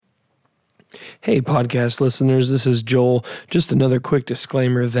Hey, podcast listeners, this is Joel. Just another quick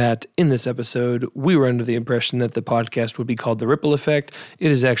disclaimer that in this episode, we were under the impression that the podcast would be called The Ripple Effect. It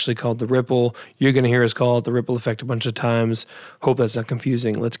is actually called The Ripple. You're going to hear us call it The Ripple Effect a bunch of times. Hope that's not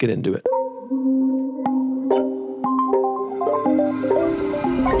confusing. Let's get into it.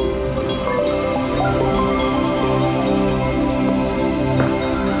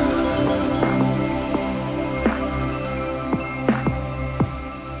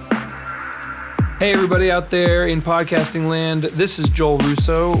 Hey, everybody out there in podcasting land. This is Joel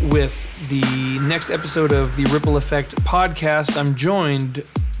Russo with the next episode of the Ripple Effect podcast. I'm joined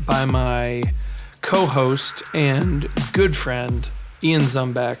by my co-host and good friend, Ian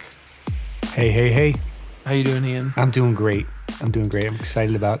Zumbach. Hey. How you doing, Ian? I'm doing great. I'm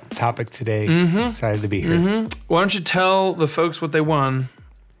excited about the topic today. Excited to be here. Why don't you tell the folks what they won?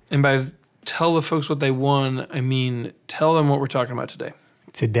 And by tell the folks what they won, I mean tell them what we're talking about today.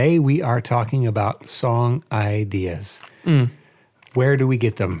 Today we are talking about song ideas. Where do we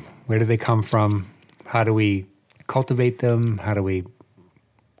get them? Where do they come from? How do we cultivate them? How do we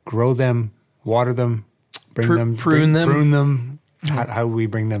grow them, water them, prune them? How do we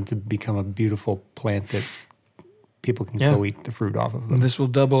bring them to become a beautiful plant that people can go eat the fruit off of them? This will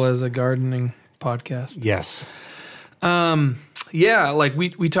double as a gardening podcast. Yes. Like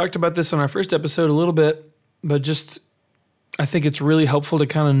we talked about this on our first episode a little bit, but just I think it's really helpful to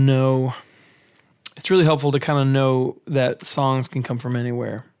kind of know. It's really helpful to kind of know that songs can come from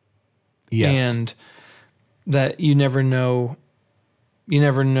anywhere. Yes. And that you never know.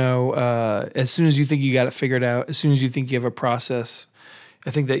 As soon as you think you got it figured out, as soon as you think you have a process, I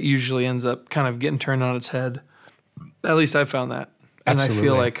think that usually ends up kind of getting turned on its head. At least I found that. And Absolutely. I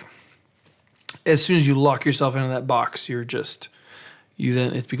feel like as soon as you lock yourself into that box, then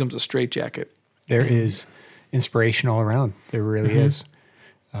it becomes a straitjacket. There is inspiration all around. There really is.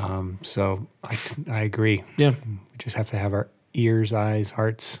 So I agree. Yeah. We just have to have our ears, eyes,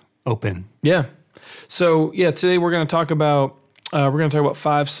 hearts open. Yeah. So today we're going to talk about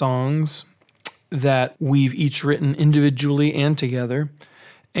 5 songs that we've each written individually and together,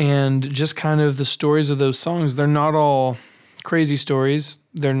 and just kind of the stories of those songs. They're not all crazy stories.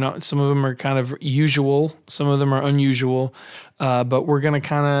 They're not. Some of them are kind of usual. Some of them are unusual. But we're going to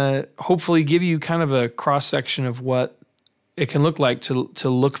kind of hopefully give you kind of a cross section of what it can look like to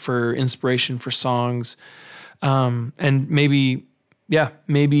look for inspiration for songs, and maybe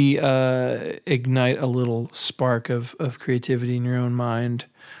ignite a little spark of creativity in your own mind.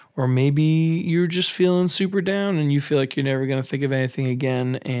 Or maybe you're just feeling super down and you feel like you're never going to think of anything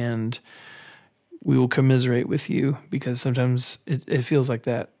again, and we will commiserate with you because sometimes it feels like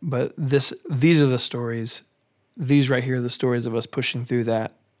that. But these are the stories. These right here are the stories of us pushing through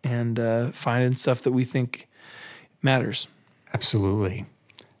that and finding stuff that we think matters. Absolutely.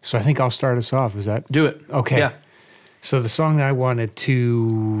 So I think I'll start us off. Is that? Do it. Okay. Yeah. So the song that I wanted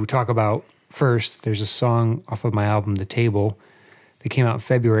to talk about first, there's a song off of my album, The Table, that came out in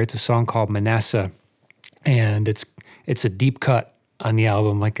February. It's a song called Manasseh, and it's a deep cut on the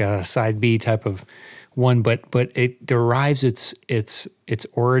album, like a side B type of one, but it derives its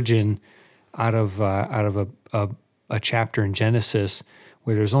origin out of a chapter in Genesis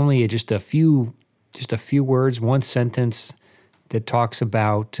where there's only just a few words, one sentence that talks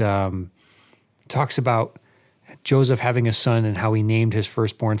about Joseph having a son and how he named his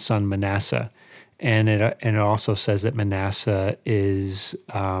firstborn son Manasseh, and it also says that Manasseh is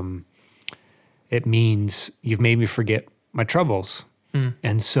it means you've made me forget my troubles.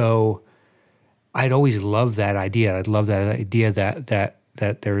 And so I'd always loved that idea. I'd love that idea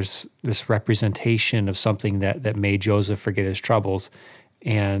that there's this representation of something that made Joseph forget his troubles,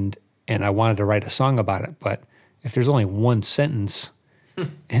 and I wanted to write a song about it. But if there's only one sentence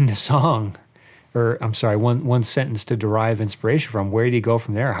in the song, or I'm sorry, one sentence to derive inspiration from, where do you go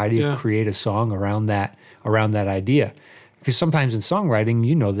from there? How do you create a song around that idea? Because sometimes in songwriting,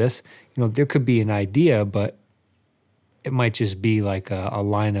 there could be an idea, but it might just be like a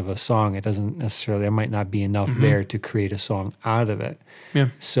line of a song. It doesn't necessarily, there might not be enough there to create a song out of it. Yeah.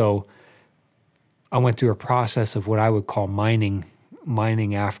 So I went through a process of what I would call mining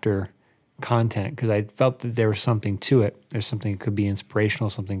after content, because I felt that there was something to it. There's something that could be inspirational,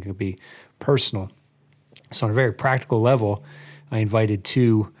 something that could be personal. So on a very practical level, I invited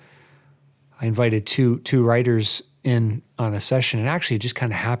two writers in on a session, and actually it just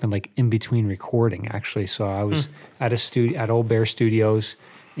kind of happened like in between recording, actually. So I was at Old Bear Studios,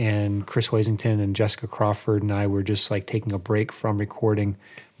 and Chris Hoisington and Jessica Crawford and I were just like taking a break from recording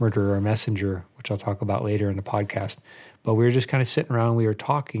Murderer Messenger, which I'll talk about later in the podcast. But we were just kind of sitting around, we were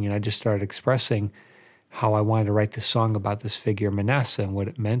talking, and I just started expressing how I wanted to write this song about this figure, Manasseh, and what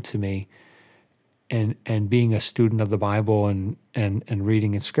it meant to me. and being a student of the Bible and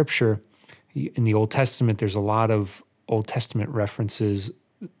reading in Scripture, in the Old Testament, there's a lot of Old Testament references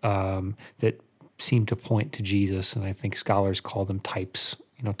that seem to point to Jesus, and I think scholars call them types,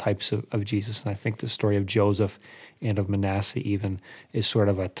 types of Jesus. And I think the story of Joseph and of Manasseh even is sort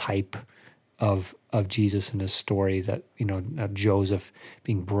of a type of Jesus and his story, that Joseph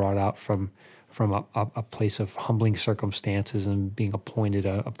being brought out from a place of humbling circumstances and being appointed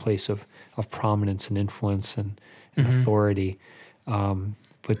a place of prominence and influence and authority.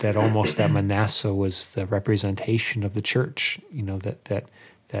 But that almost that Manasseh was the representation of the church,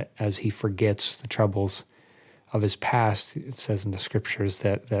 that as he forgets the troubles of his past, it says in the scriptures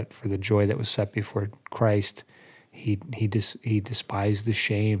that for the joy that was set before Christ, he despised the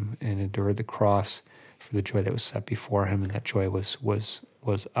shame and endured the cross for the joy that was set before him, and that joy was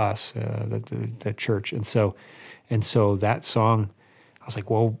us, the church. And so that song, I was like,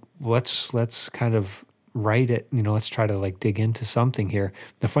 well, let's kind of write it. Let's try to like dig into something here.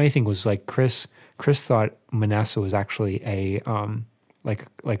 The funny thing was, like, Chris thought Manasseh was actually a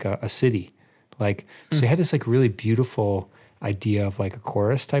city, so he had this like really beautiful idea of like a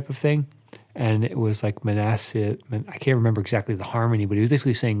chorus type of thing. And it was like Manasseh, I can't remember exactly the harmony, but he was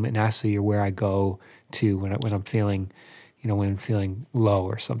basically saying, Manasseh, you're where I go to when I'm feeling, when I'm feeling low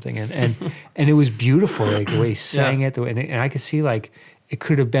or something. And it was beautiful, like the way he sang it. And I could see like it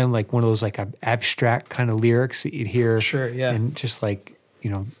could have been like one of those like abstract kind of lyrics that you'd hear. Sure, yeah. And just like,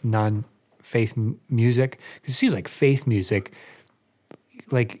 non-faith music. Because it seems like faith music,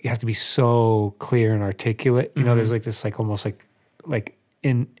 like you have to be so clear and articulate. There's like this like almost like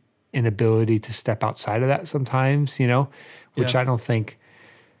inability to step outside of that sometimes, which I don't think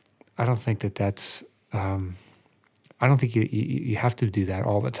that's, I don't think you have to do that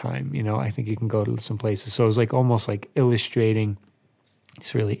all the time. I think you can go to some places. So it was like almost like illustrating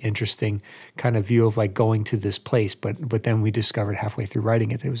this really interesting kind of view of like going to this place. But then we discovered halfway through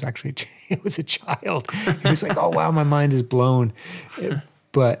writing it, it was actually, it was a child. It was like, oh wow, my mind is blown.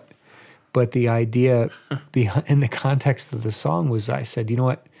 But the idea behind, in the context of the song was, I said, you know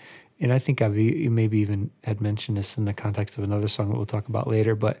what? And I think you maybe even had mentioned this in the context of another song that we'll talk about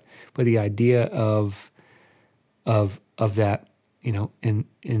later. But the idea of that,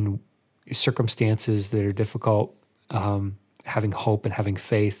 in circumstances that are difficult, having hope and having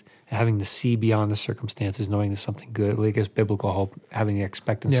faith, and having to see beyond the circumstances, knowing there's something good, like as biblical hope, having the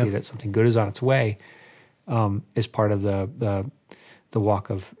expectancy that something good is on its way, is part of the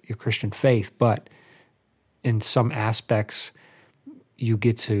walk of your Christian faith. But in some aspects, you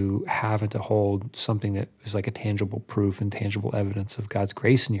get to have and to hold something that is like a tangible proof and tangible evidence of God's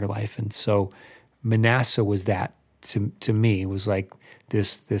grace in your life. And so Manasseh was that to me. It was like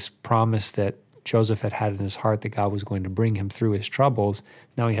this promise that Joseph had in his heart that God was going to bring him through his troubles.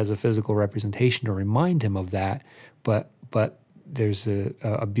 Now he has a physical representation to remind him of that, but there's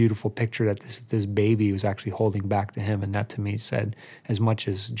a beautiful picture that this baby was actually holding back to him. And that to me said, as much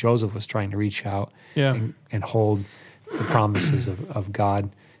as Joseph was trying to reach out and hold the promises of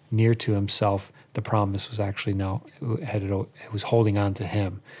God near to himself, the promise was actually it was holding on to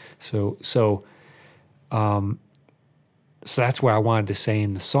him. So that's what I wanted to say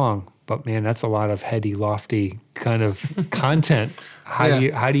in the song. But man, that's a lot of heady, lofty kind of content.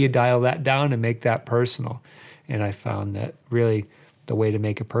 How do you dial that down and make that personal? And I found that really the way to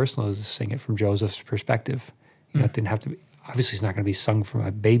make it personal is to sing it from Joseph's perspective. It didn't have to be, obviously it's not going to be sung from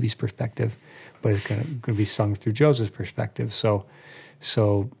a baby's perspective, but it's going to be sung through Joseph's perspective. So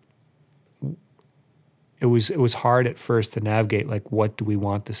it was hard at first to navigate, like, what do we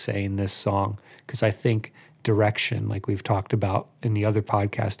want to say in this song? Because I think direction, like we've talked about in the other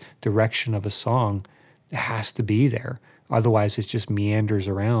podcast, direction of a song has to be there. Otherwise, it just meanders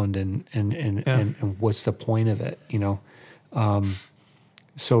around, and what's the point of it,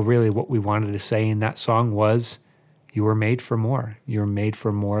 So really, what we wanted to say in that song was, you were made for more. You're made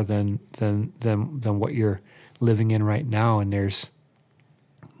for more than what you're living in right now, and there's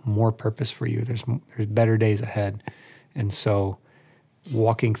more purpose for you. There's better days ahead, and so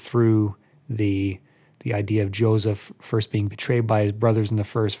walking through the idea of Joseph first being betrayed by his brothers in the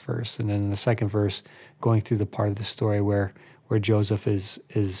first verse, and then in the second verse, going through the part of the story where Joseph is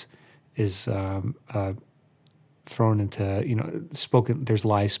thrown into, spoken. There's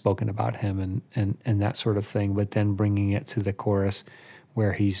lies spoken about him and that sort of thing. But then bringing it to the chorus,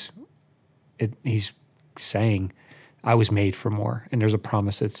 where he's saying, "I was made for more," and there's a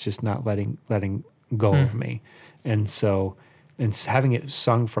promise that's just not letting go of me, and so having it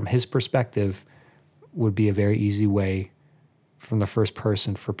sung from his perspective would be a very easy way from the first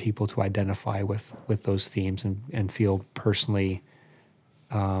person for people to identify with those themes and feel personally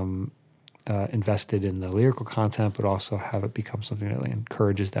invested in the lyrical content, but also have it become something that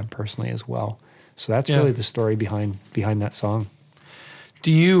encourages them personally as well. So that's really the story behind that song.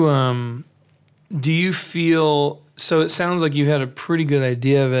 Do you feel, so it sounds like you had a pretty good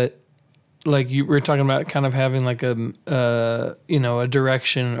idea of it. Like you were talking about kind of having like a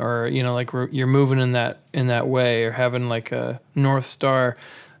direction, or, like you're moving in that way, or having like a North Star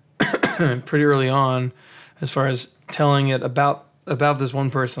pretty early on, as far as telling it about this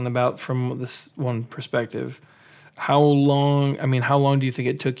one person, from this one perspective. How long do you think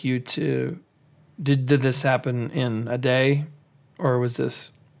it took you to, did this happen in a day, or was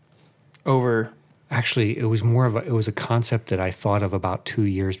this over? Actually, it was a concept that I thought of about 2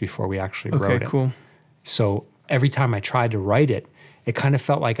 years before we actually wrote it. Okay, cool. So every time I tried to write it, it kind of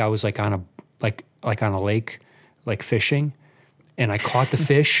felt like I was like on a lake, like fishing, and I caught the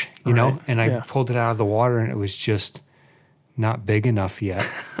fish, and I pulled it out of the water, and it was just not big enough yet.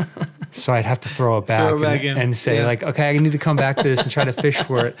 So I'd have to throw it back, and say like, okay, I need to come back to this and try to fish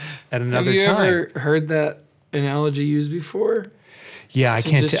for it at another time. Have you ever heard that analogy used before? Yeah, I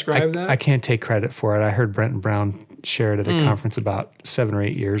can't describe that. I can't take credit for it. I heard Brenton Brown share it at a conference about 7 or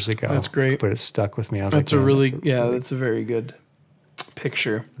 8 years ago. That's great, but it stuck with me. I was that's a very good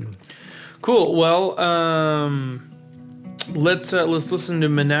picture. Cool. Well, let's listen to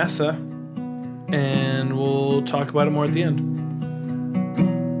Manasseh, and we'll talk about it more at the end.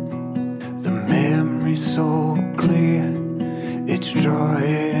 The memory's so clear, it's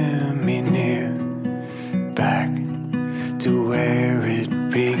drawing me near, back to where it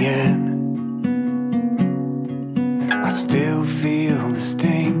began. I still feel the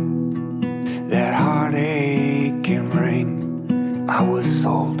sting, that heartache and ring. I was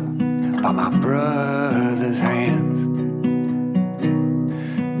sold by my brother's hands,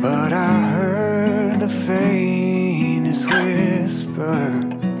 but I heard the faintest whisper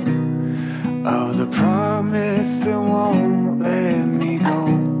of the promise that won't let me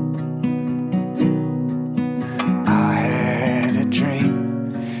go. I had a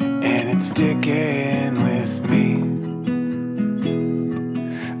dream, and it's sticking with me.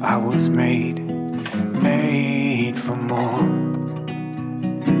 I was made for more.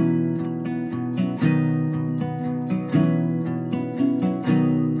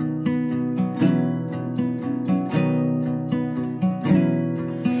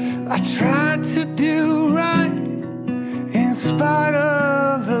 I tried to do right in spite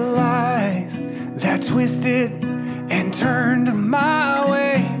of the lies that twisted and turned my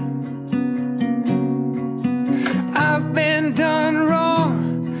way. I've been done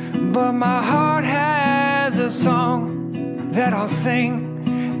wrong, but my heart has a song that I'll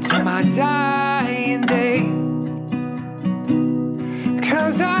sing to my dying day.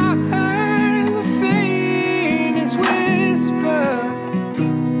 'Cause I heard the faintest whisper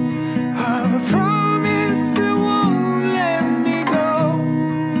of a promise that won't let me go.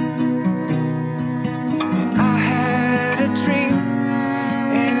 And I had a dream,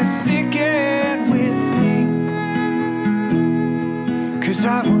 and it's sticking with me. 'Cause I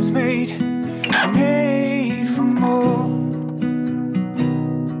was made for more.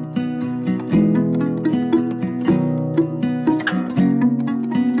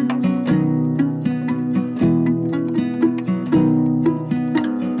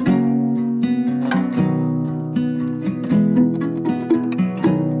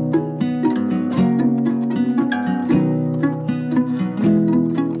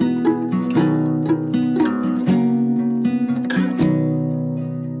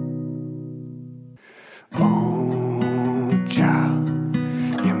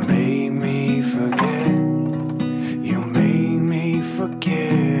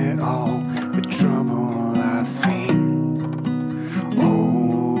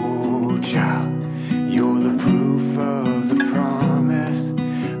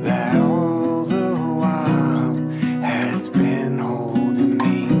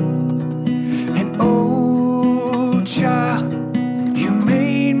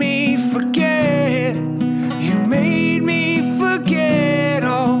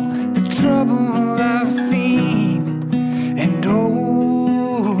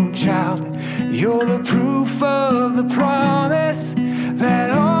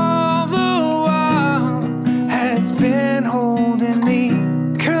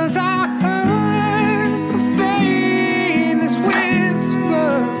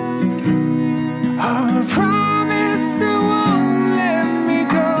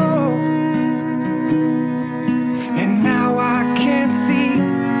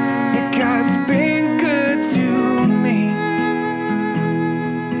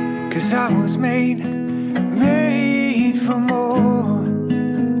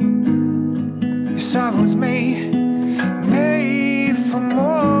 was made for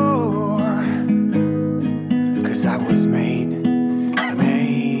more. 'Cause I was made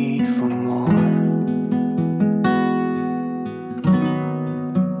for more.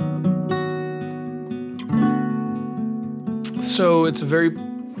 So it's a very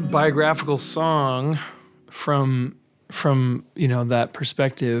biographical song from that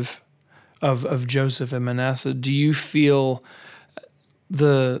perspective of Joseph and Manasseh. Do you feel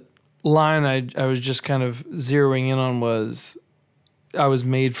the line I was just kind of zeroing in on was, I was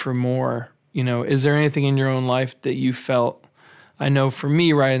made for more? Is there anything in your own life that you felt? I know for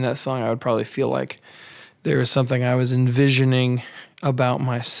me, writing that song, I would probably feel like there was something I was envisioning about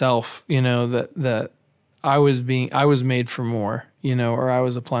myself, that I was made for more, or I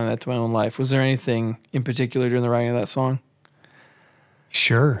was applying that to my own life. Was there anything in particular during the writing of that song?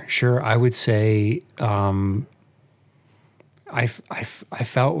 Sure. I would say I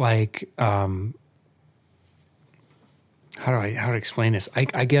felt like how do I explain this?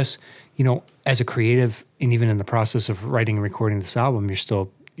 I guess as a creative, and even in the process of writing and recording this album,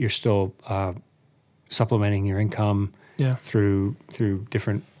 you're still supplementing your income through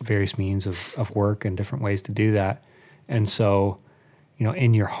different various means of work and different ways to do that. And so,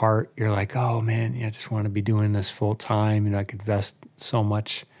 in your heart, you're like, oh man, I just want to be doing this full time. I could invest so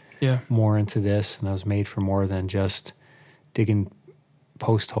much more into this. And I was made for more than just digging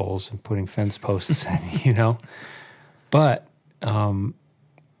post holes and putting fence posts in, But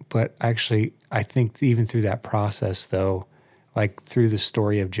actually, I think even through that process, though, like through the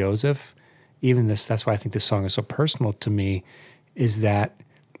story of Joseph, that's why I think this song is so personal to me, is that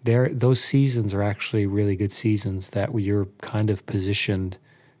those seasons are actually really good seasons that you're kind of positioned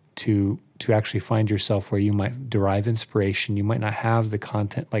to actually find yourself where you might derive inspiration. You might not have the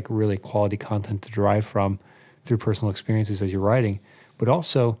content, like really quality content to derive from through personal experiences as you're writing, but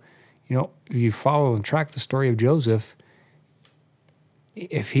also, if you follow and track the story of Joseph,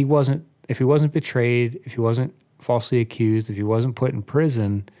 if he wasn't betrayed, if he wasn't falsely accused, if he wasn't put in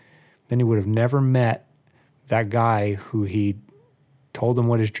prison, then he would have never met that guy who he told him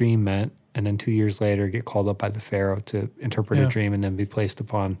what his dream meant, and then 2 years later get called up by the Pharaoh to interpret a dream and then be placed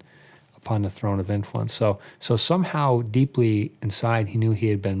upon the throne of influence. So somehow deeply inside, he knew he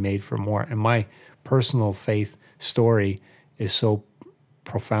had been made for more. And my personal faith story is so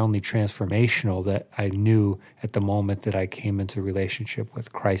profoundly transformational that I knew at the moment that I came into relationship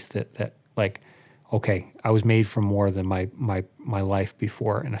with Christ that like, okay, I was made for more than my life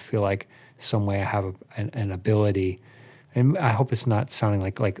before, and I feel like some way I have an ability, and I hope it's not sounding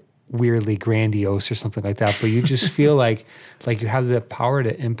like weirdly grandiose or something like that, but you just feel like you have the power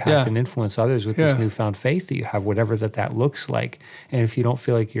to impact and influence others with this newfound faith that you have, whatever that looks like. And if you don't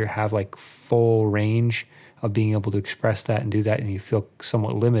feel like you have like full range of being able to express that and do that, and you feel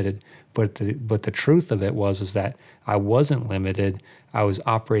somewhat limited, but the truth of it is that I wasn't limited. I was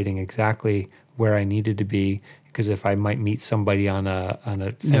operating exactly where I needed to be, because if I might meet somebody on a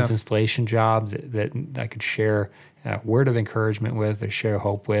fence installation job that I could share a word of encouragement with, or share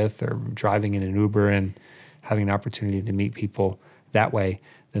hope with, or driving in an Uber and having an opportunity to meet people that way,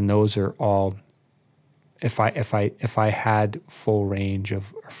 then those are all. If I had full range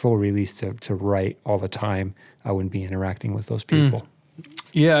of full release to write all the time, I wouldn't be interacting with those people.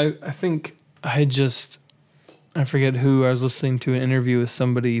 Yeah, I think I forget who. I was listening to an interview with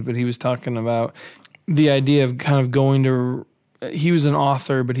somebody, but he was talking about the idea of kind of going to. He was an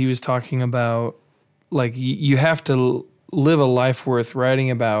author, but he was talking about like you have to live a life worth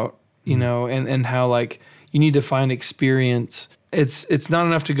writing about, and how like you need to find experience. It's not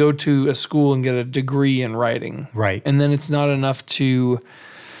enough to go to a school and get a degree in writing. Right. And then it's not enough to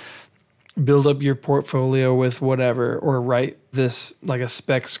build up your portfolio with whatever, or write this like a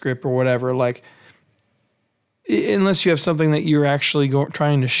spec script or whatever. Like, unless you have something that you're actually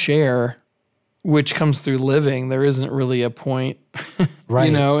trying to share, which comes through living, there isn't really a point,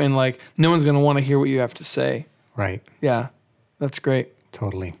 right? And like no one's going to want to hear what you have to say. Right. Yeah. That's great.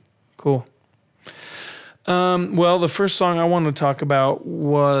 Totally. Cool. Well, the first song I want to talk about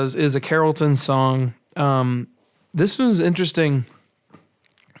is a Carrollton song. This one's interesting.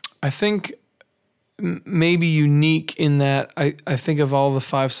 I think maybe unique in that I think of all the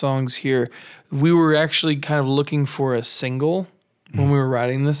 5 songs here, we were actually kind of looking for a single when we were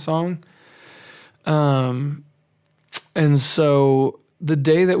writing this song. And so the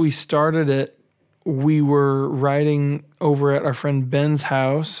day that we started it, we were writing over at our friend Ben's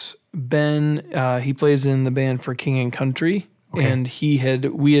house. Ben, he plays in the band For King and Country, and we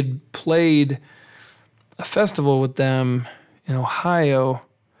had played a festival with them in Ohio,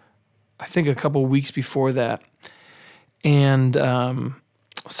 I think a couple weeks before that. And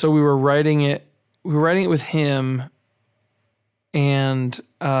so we were writing it we were writing it with him, and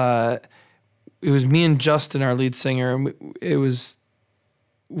it was me and Justin, our lead singer, and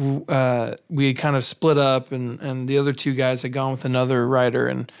we had kind of split up, and the other two guys had gone with another writer,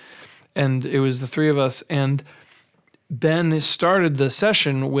 and it was the three of us. And Ben started the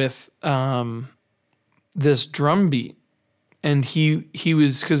session with this drum beat, and he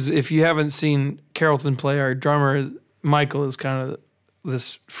was, because if you haven't seen Carrollton play, our drummer Michael is kind of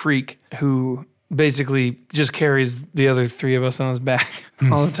this freak who basically just carries the other three of us on his back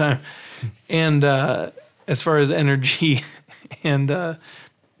all the time. And as far as energy and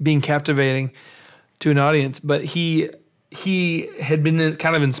being captivating to an audience, but he had been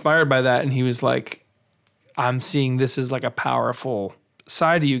kind of inspired by that, and he was like, I'm seeing this as like a powerful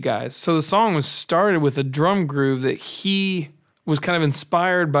side to you guys. So the song was started with a drum groove that he was kind of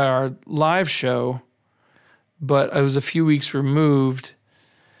inspired by our live show, but it was a few weeks removed,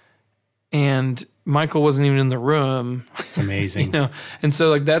 and Michael wasn't even in the room. It's amazing. And so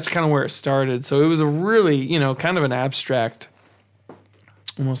like that's kind of where it started. So it was a really, kind of an abstract,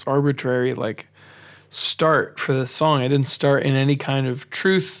 almost arbitrary like start for this song. I didn't start in any kind of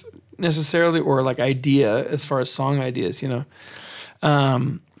truth necessarily or like idea as far as song ideas,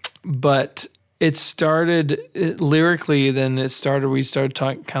 but it started lyrically. Then we started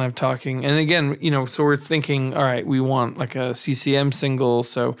talking. And again, so we're thinking, all right, we want like a CCM single.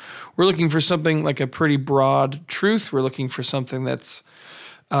 So we're looking for something like a pretty broad truth. We're looking for something that's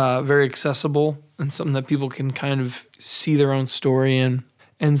very accessible and something that people can kind of see their own story in.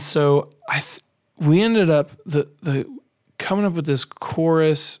 And so we ended up coming up with this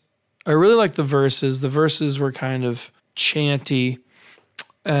chorus. I really liked the verses. The verses were kind of chanty.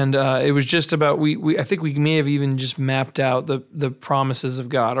 And it was just about, I think we may have even just mapped out the promises of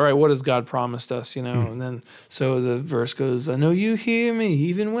God. All right, what has God promised us, And then, so the verse goes, I know you hear me,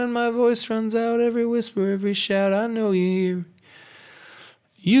 even when my voice runs out, every whisper, every shout, I know you hear me.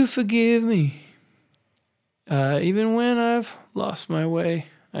 You forgive me, even when I've lost my way.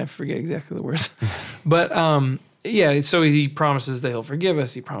 I forget exactly the words. But, so he promises that he'll forgive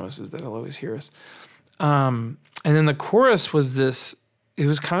us. He promises that he'll always hear us. And then the chorus was this. It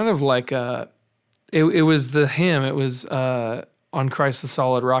was kind of like it was the hymn. It was On Christ the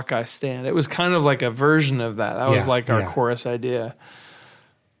Solid Rock I Stand. It was kind of like a version of that. That was like our chorus idea.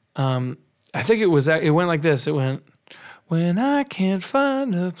 I think it went like this. It went, when I can't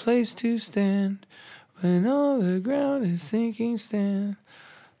find a place to stand, when all the ground is sinking, stand,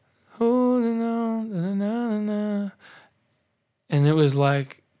 holding on, na-na-na-na. And it was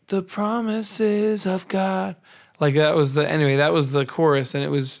like, the promises of God. Like that was the chorus, and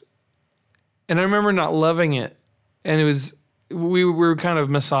I remember not loving it, and we were kind of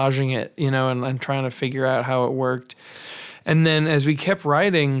massaging it, and trying to figure out how it worked. And then as we kept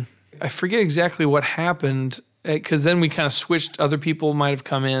writing, I forget exactly what happened, because then we kind of switched. Other people might have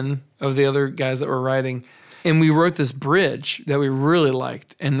come in, of the other guys that were writing, and we wrote this bridge that we really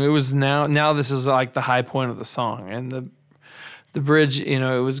liked, and it was now this is like the high point of the song, and the bridge, it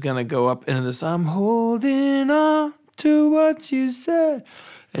was going to go up into this, I'm holding on to what you said.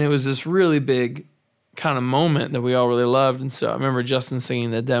 And it was this really big kind of moment that we all really loved. And so I remember Justin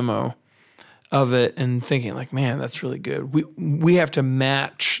singing the demo of it and thinking like, man, that's really good. We have to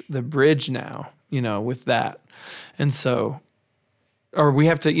match the bridge now, with that. And so, or we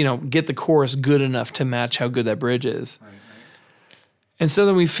have to, get the chorus good enough to match how good that bridge is. Right. And so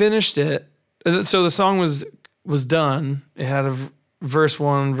then we finished it. So the song was done. It had a verse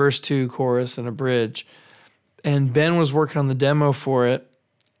 1, verse 2, chorus, and a bridge. And Ben was working on the demo for it,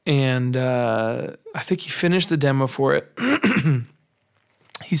 and I think he finished the demo for it.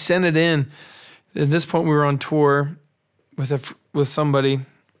 He sent it in. At this point, we were on tour with somebody.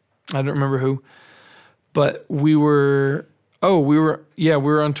 I don't remember who, but we were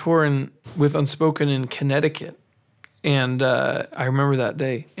on tour with Unspoken in Connecticut, and I remember that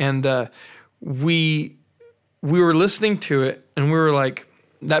day. And we were listening to it, and we were like,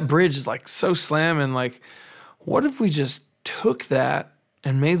 that bridge is like so slamming. Like, what if we just took that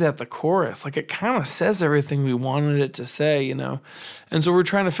and made that the chorus? Like, it kind of says everything we wanted it to say, And so we're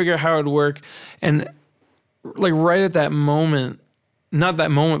trying to figure out how it would work. And like right at that moment, not that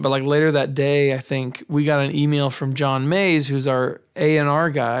moment, but like later that day, I think we got an email from John Mays, who's our A&R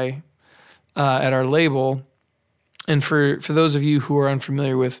guy at our label. And for those of you who are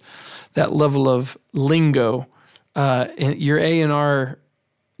unfamiliar with that level of lingo, your A&R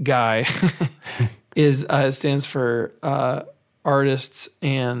guy stands for artists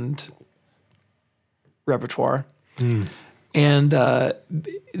and repertoire. And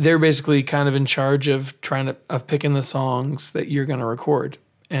they're basically kind of in charge of picking the songs that you're going to record.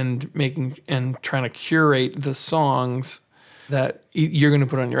 and trying to curate the songs that you're going to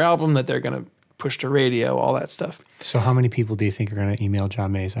put on your album, that they're going to push to radio, all that stuff. So how many people do you think are going to email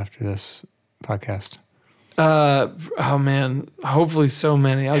John Mays after this podcast? Oh man, hopefully so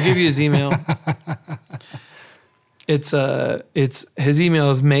many. I'll give you his email. It's his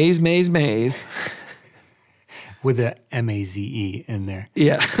email is Maze with a M-A-Z-E in there.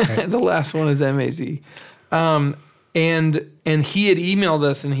 Yeah, right. The last one is M-A-Z. And he had emailed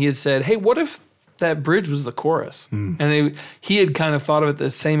us and he had said, hey, what if that bridge was the chorus? And he had kind of thought of it the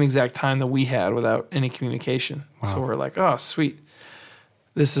same exact time that we had without any communication. Wow. So we're like, oh, sweet.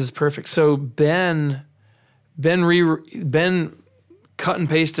 This is perfect. So Ben cut and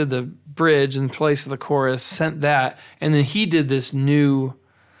pasted the bridge in place of the chorus, sent that, and then he just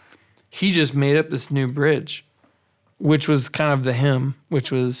made up this new bridge, which was kind of the hymn,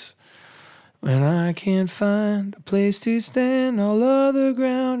 which was, when I can't find a place to stand, all other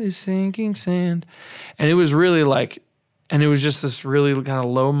ground is sinking sand. And it was really and it was just this really kind of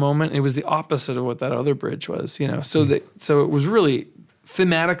low moment. It was the opposite of what that other bridge was, So it was really,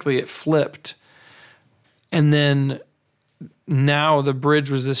 thematically it flipped. And then now the bridge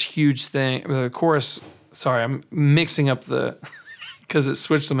was this huge thing. The chorus, sorry, I'm mixing up because it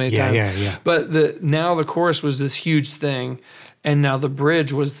switched so many times. Yeah. But now the chorus was this huge thing, and now the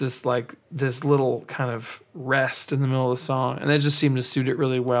bridge was this little kind of rest in the middle of the song, and that just seemed to suit it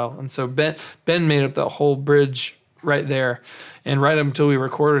really well. And so Ben made up the whole bridge right there, and right up until we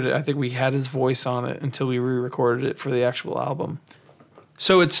recorded it, I think we had his voice on it until we re-recorded it for the actual album.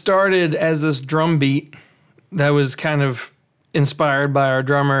 So it started as this drum beat that was kind of inspired by our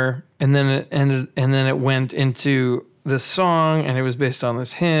drummer, and then it went into this song, and it was based on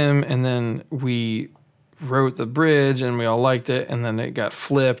this hymn, and then we wrote the bridge, and we all liked it, and then it got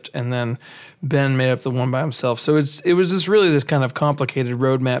flipped, and then Ben made up the one by himself. So it was just really this kind of complicated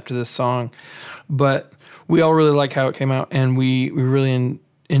roadmap to this song, but we all really like how it came out, and we really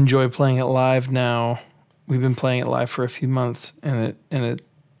enjoy playing it live now. We've been playing it live for a few months, and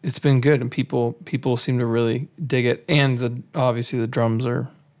it's been good, and people seem to really dig it. And obviously the drums are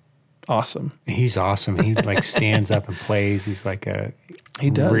awesome. He's awesome. He stands up and plays. He's he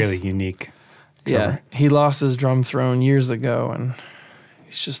does. Really unique drummer. Yeah, he lost his drum throne years ago, and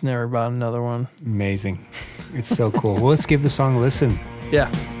he's just never bought another one. Amazing. It's so cool. Well, let's give the song a listen.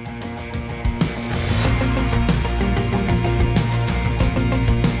 Yeah.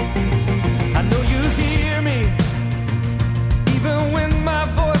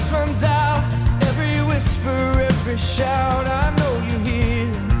 Shout, I know you hear.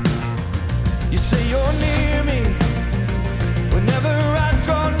 You say you're near me whenever I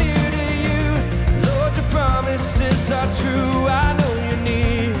draw near to you. Lord, your promises are true. I know you're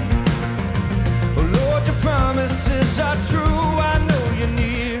near. Oh Lord, your promises are true. I know you're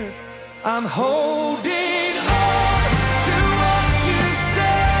near. I'm holding on to what you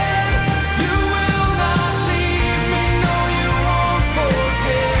said. You will not leave me. No, you won't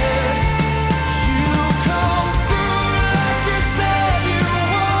forget. You come.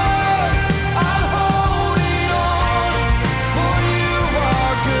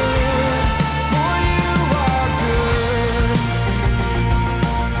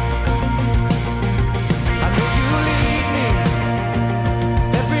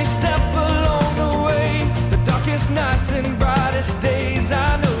 Nights and brightest days,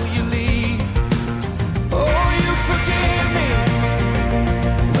 I know you lead. Oh, you forgive me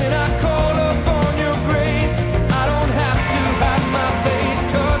when I call upon your grace. I don't have to hide my face,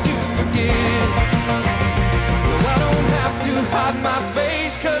 'cause you forgive. No, I don't have to hide my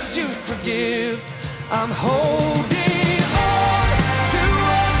face, 'cause you forgive. I'm holding on to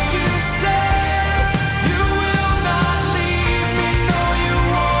what you said. You will not leave me, no, you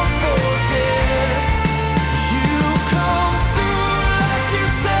won't forget. Come through like you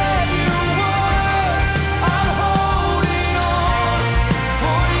said you would. I'm holding on,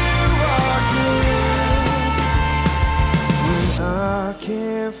 for you are good. When I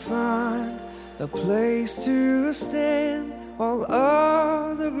can't find a place to stand, all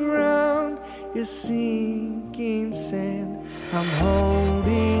other ground is sinking sand. I'm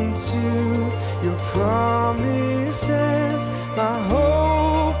holding to your promises. My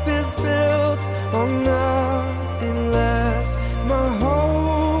hope is built on nothing less. My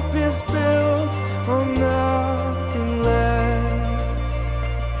hope is built on nothing less.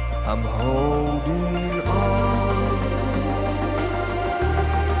 I'm holding on.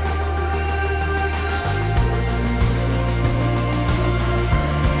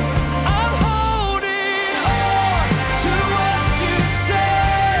 I'm holding on to what you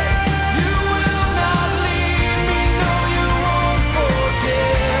said. You will not leave me, no, you won't forget.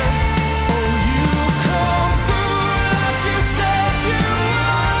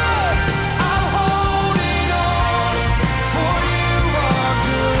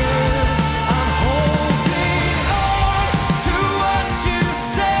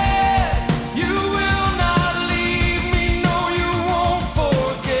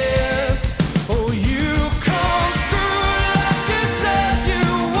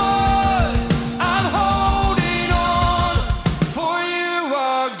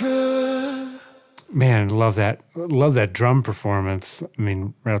 Man, love that drum performance. I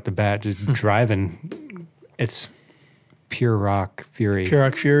mean, right off the bat, just driving. It's pure rock fury. Pure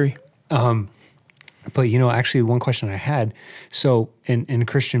Rock Fury. But actually, one question I had. So, in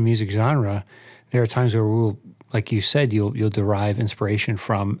Christian music genre, there are times where we'll, like you said, you'll derive inspiration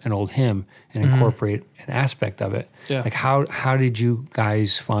from an old hymn and incorporate an aspect of it. Yeah. Like how did you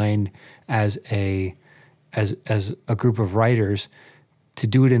guys find as a group of writers to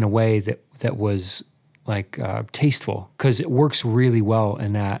do it in a way that was like tasteful? Because it works really well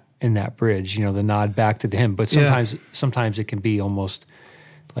in that bridge. The nod back to the hymn, but sometimes it can be almost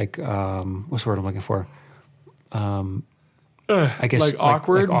like what's the word I'm looking for? I guess like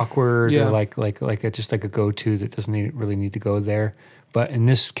awkward, like awkward, Yeah. or like just like a go-to that doesn't really need to go there. But in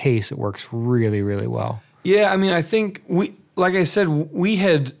this case, it works really, really well. Yeah, I mean, I think like I said, we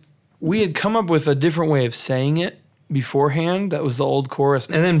had come up with a different way of saying it beforehand. That was the old chorus,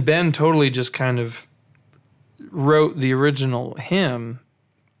 and then Ben totally just kind of wrote the original hymn,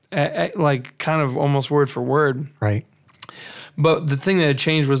 like kind of almost word for word. Right. But the thing that had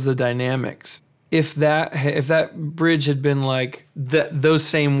changed was the dynamics. If that bridge had been like those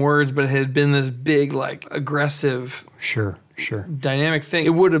same words, but it had been this big, like aggressive, Sure. dynamic thing, it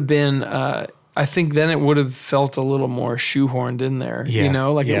would have been. I think then it would have felt a little more shoehorned in there. Yeah,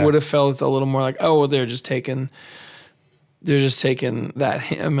 It would have felt a little more like, oh, they're just taking that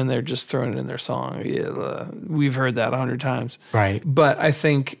hymn and they're just throwing it in their song. Yeah, we've heard that 100 times. Right. But I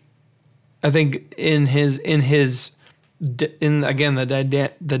think in the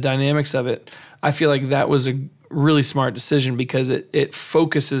dynamics of it, I feel like that was a really smart decision because it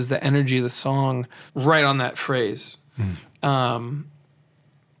focuses the energy of the song right on that phrase.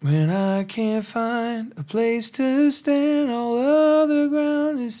 When I can't find a place to stand, all other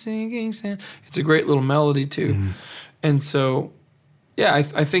ground is sinking sand. It's a great little melody too. And so, yeah,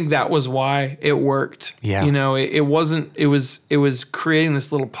 I think that was why it worked. Yeah. It was creating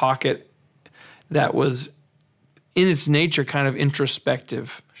this little pocket that was in its nature kind of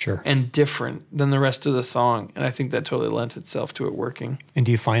introspective. Sure. And different than the rest of the song. And I think that totally lent itself to it working. And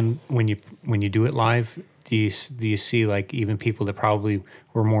do you find when you do it live, do you see like even people that probably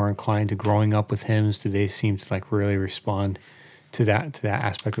were more inclined to growing up with hymns, do they seem to like really respond to that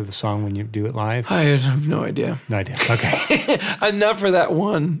aspect of the song when you do it live? I have no idea. No idea. Okay. Not for that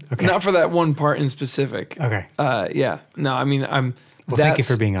one. Okay. Not for that one part in specific. Okay. Yeah. No, I mean, Well, thank you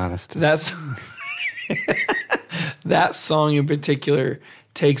for being honest. That's that song in particular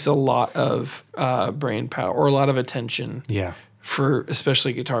takes a lot of brain power or a lot of attention. Yeah. For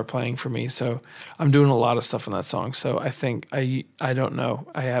especially guitar playing for me. So I'm doing a lot of stuff on that song. So I think I don't know.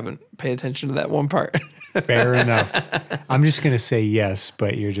 I haven't paid attention to that one part. Fair enough. I'm just gonna say yes,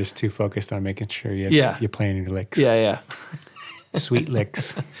 but you're just too focused on making sure you're playing your licks. Yeah. Sweet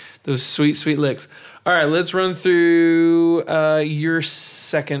licks. Those sweet, sweet licks. All right, let's run through your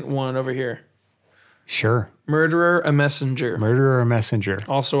second one over here. Sure. Murderer, a Messenger. Murderer, a Messenger.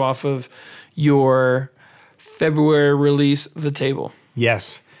 Also off of your February release, The Table.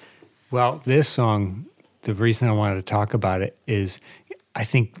 Yes. Well, this song, the reason I wanted to talk about it is I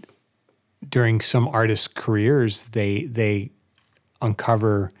think during some artists' careers, they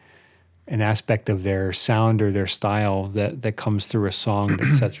uncover an aspect of their sound or their style that comes through a song that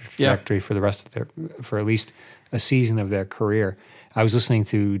sets a trajectory for the rest of for at least a season of their career. I was listening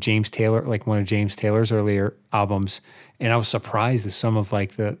to James Taylor, like one of James Taylor's earlier albums, and I was surprised at some of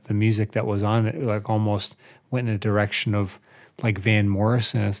like the music that was on it, like almost went in a direction of like Van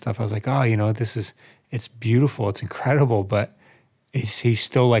Morrison and stuff. I was like, oh, it's beautiful, it's incredible, but he's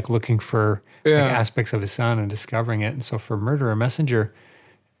still like looking for like aspects of his sound and discovering it. And so for Murderer Messenger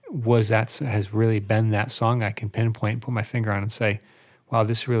has really been that song I can pinpoint and put my finger on and say, wow,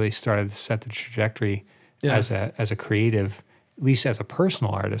 this really started to set the trajectory as a creative, at least as a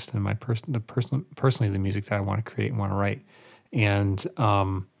personal artist, and personally the music that I want to create and want to write. And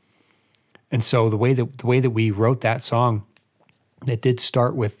so the way that we wrote that song, that did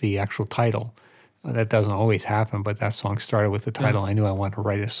start with the actual title. That doesn't always happen, but that song started with the title. I knew I wanted to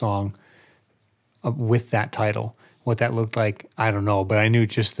write a song with that title. What that looked like, I don't know, but I knew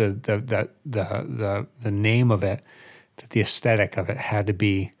just the name of it, that the aesthetic of it had to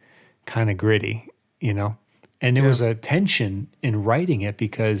be kind of gritty, And there was a tension in writing it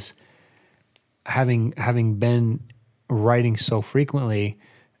because having been writing so frequently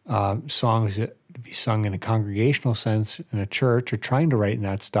songs that be sung in a congregational sense in a church or trying to write in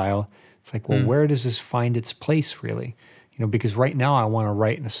that style, it's like, well, where does this find its place really? Because right now I want to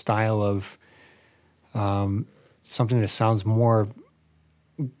write in a style of something that sounds more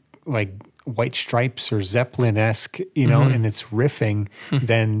White Stripes or Zeppelin-esque, you know, in its riffing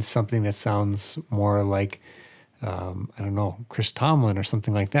than something that sounds more like, I don't know, Chris Tomlin or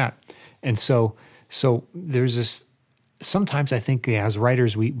something like that. And so there's this, sometimes I think as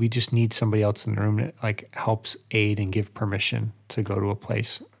writers, we just need somebody else in the room that like helps aid and give permission to go to a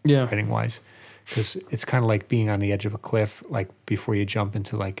place writing wise. Because it's kind of like being on the edge of a cliff, like before you jump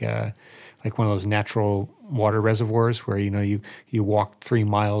into like one of those natural water reservoirs where, you know, you walk 3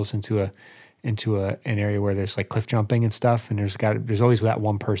 miles into an area where there's like cliff jumping and stuff. And there's always that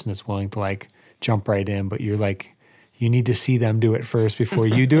one person that's willing to like jump right in, but you're like, you need to see them do it first before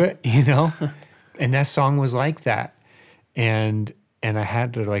you do it, you know? And that song was like that. And I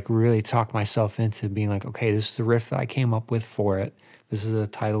had to like really talk myself into being like, okay, this is the riff that I came up with for it. This is the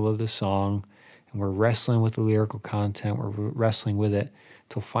title of the song. And we're wrestling with the lyrical content. We're wrestling with it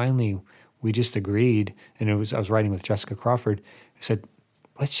until finally we just agreed. And I was writing with Jessica Crawford. I said,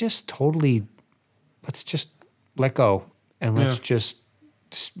 let's just let go. And let's just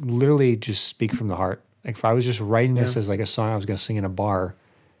literally just speak from the heart. Like if I was just writing this as like a song I was going to sing in a bar,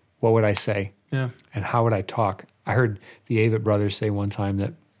 what would I say? Yeah. And how would I talk? I heard the Avett Brothers say one time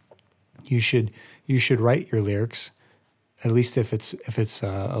that you should write your lyrics, at least if it's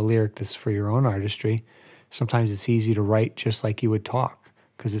a lyric that's for your own artistry. Sometimes it's easy to write just like you would talk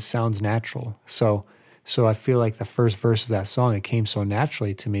because it sounds natural. So I feel like the first verse of that song, it came so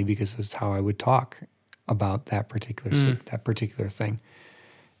naturally to me because it's how I would talk about that particular thing.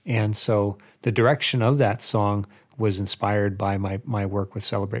 And so the direction of that song was inspired by my work with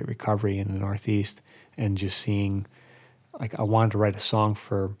Celebrate Recovery in the Northeast, and just seeing, like, I wanted to write a song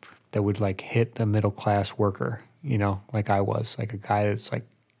that would like hit the middle class worker, you know, like I was, like a guy that's like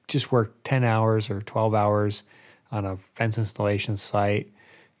just worked 10 hours or 12 hours on a fence installation site,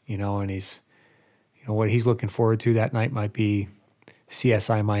 you know, and he's, you know, what he's looking forward to that night might be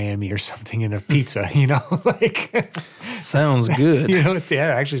CSI Miami or something in a pizza, you know, like sounds good. You know, it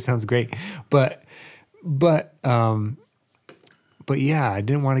actually sounds great. But yeah, I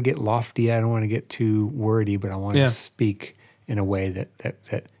didn't want to get lofty. I don't want to get too wordy, but I wanted to speak in a way that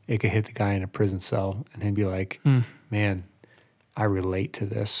it could hit the guy in a prison cell and he'd be like, man, I relate to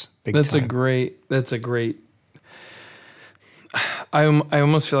this big time. That's a great. I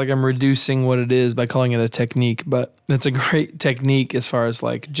almost feel like I'm reducing what it is by calling it a technique, but that's a great technique as far as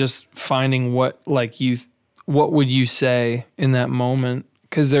like just finding what would you say in that moment?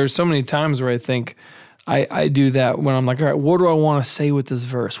 Because there's so many times where I think I do that when I'm like, all right, what do I want to say with this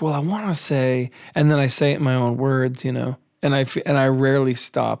verse? Well, I want to say, and then I say it in my own words, you know, and I rarely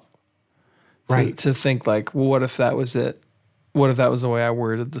stop to think like, well, what if that was it? What if that was the way I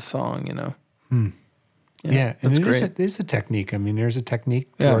worded the song, you know? Yeah, and that's great. It is a technique. I mean, there's a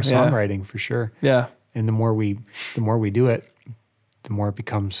technique to our songwriting for sure. Yeah. And the more we do it, the more it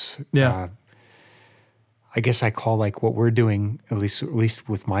becomes, I guess I call like what we're doing, at least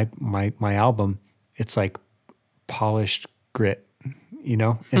with my album, it's like polished grit, you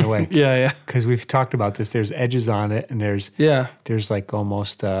know, in a way. Yeah. Because we've talked about this. There's edges on it, and there's like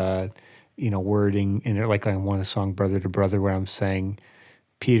almost, wording in it. Like I want a song, Brother to Brother, where I'm saying,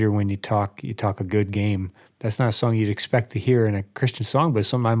 Peter, when you talk a good game. That's not a song you'd expect to hear in a Christian song, but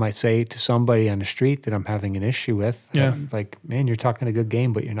something I might say to somebody on the street that I'm having an issue with. Yeah. Like, man, you're talking a good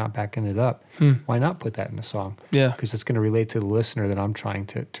game, but you're not backing it up. Why not put that in a song? Yeah. Because it's going to relate to the listener that I'm trying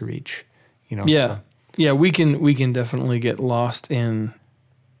to reach. You know. Yeah. So. Yeah, we can definitely get lost in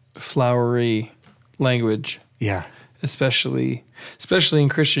flowery language. Yeah. Especially in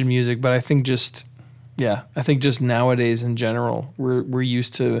Christian music, but I think just nowadays in general, we're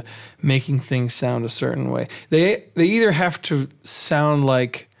used to making things sound a certain way. They either have to sound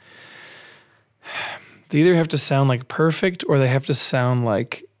like perfect, or they have to sound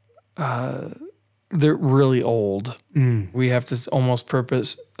like they're really old. We have to almost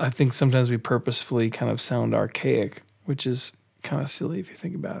I think sometimes we purposefully kind of sound archaic, which is kind of silly if you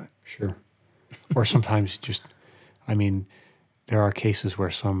think about it. Sure. Or sometimes just, I mean, there are cases where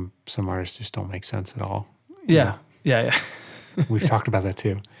some artists just don't make sense at all. Yeah. Yeah. We've talked about that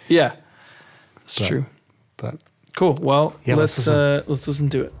too. Yeah. It's true. But cool. Well, let's listen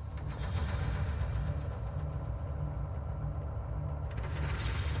to it.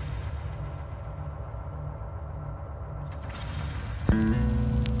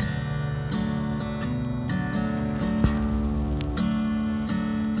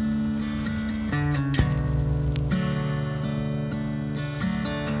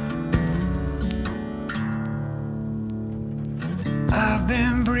 I've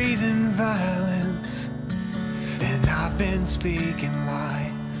been breathing violence, and I've been speaking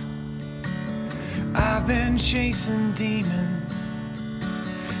lies. I've been chasing demons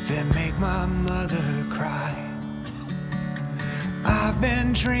that make my mother cry. I've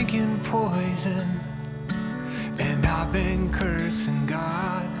been drinking poison, and I've been cursing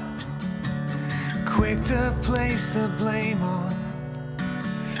God. Quick to place the blame on,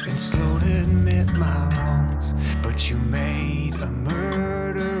 and slow to admit my wrongs. But you made a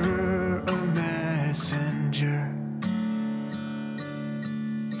murderer a messenger.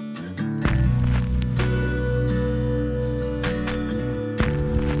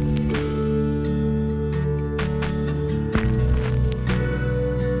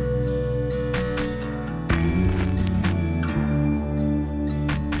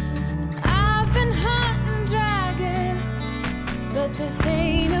 I've been hunting dragons, but this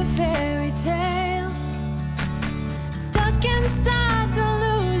ain't a fairy tale. Stuck inside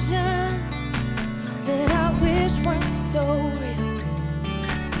delusions that I wish weren't so real.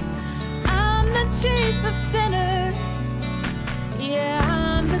 I'm the chief of sinners, yeah,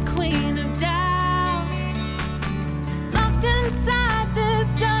 I'm the queen of doubts. Locked inside this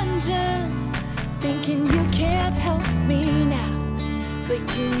dungeon, thinking you can't help me now. But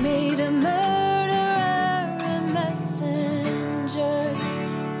you made a murderer a messenger.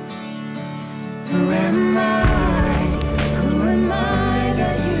 Who am I? Who am I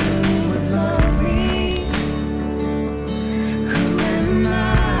that you would love me? Who am I?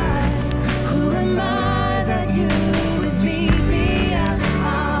 Who am I that you would meet me at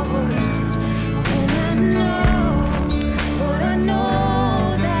my worst? When I know, Lord, I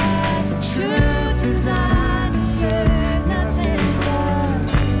know that the truth is I deserve nothing but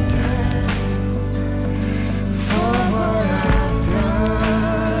death for what I've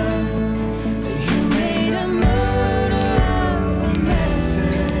done. You made a murderer a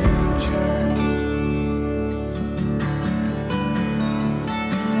messenger.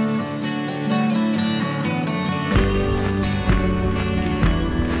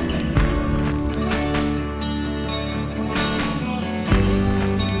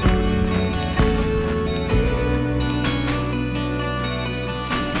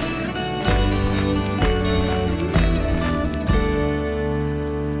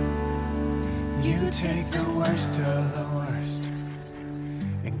 You take the worst of the worst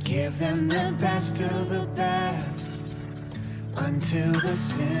and give them the best of the best, until the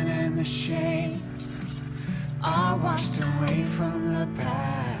sin and the shame are washed away from the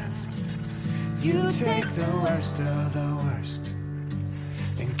past. You take the worst of the worst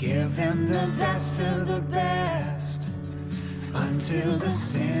and give them the best of the best, until the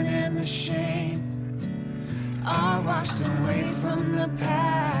sin and the shame are washed away from the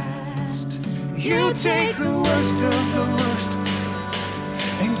past. You take the worst of the worst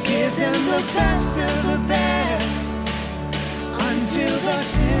and give them the best of the best, until the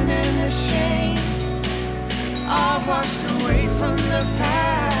sin and the shame are washed away from the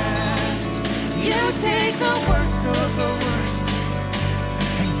past. You take the worst of the worst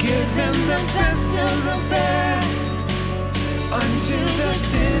and give them the best of the best, until the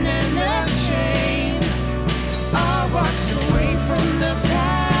sin and the shame are washed away from the past.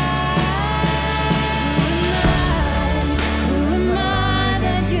 Who am I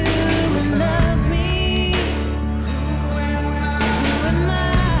that you would love me? Who am I?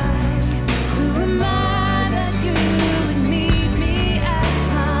 Who am I that you would meet me at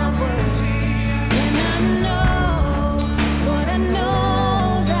my worst? When I know, Lord, I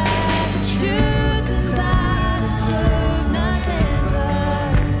know that the truth is I deserve nothing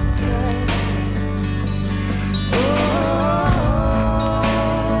but death.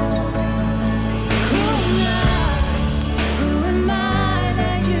 Who am I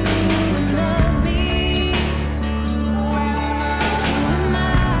that you would love me?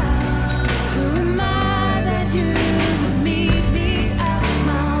 Who am I that you would meet me at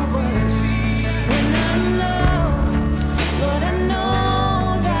my worst? When I know, Lord, I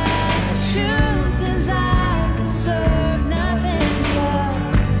know that the truth is I deserve nothing but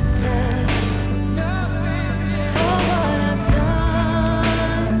death for what I've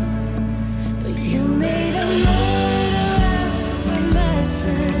done. But you made a murderer a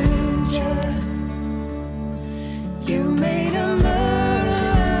messenger. You made a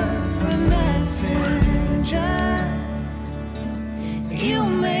murderer a messenger. You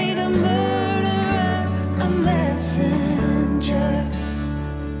made a murderer a messenger.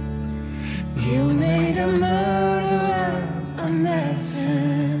 You made a murderer a messenger.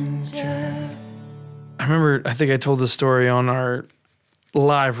 I remember, I think I told this story on our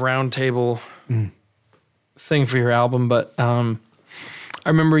live roundtable thing for your album, but I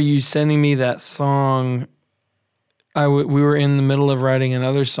remember you sending me that song. We were in the middle of writing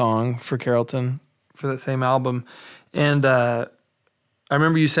another song for Carrollton for that same album, and I I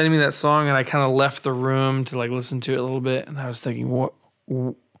remember you sending me that song, and I kind of left the room to like listen to it a little bit, and I was thinking, I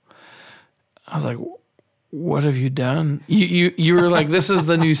was like, what have you done? You were like, this is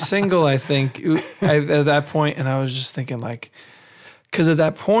the new single, I think, at that point, and I was just thinking like, because at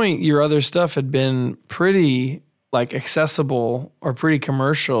that point your other stuff had been pretty like accessible or pretty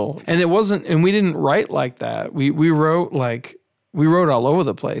commercial, and it wasn't, and we didn't write like that. We wrote all over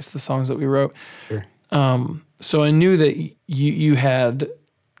the place, the songs that we wrote. Sure. So I knew that you had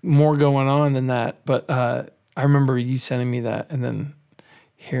more going on than that, but I remember you sending me that, and then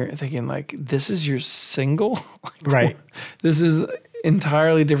here thinking like, this is your single? Like, Right. This is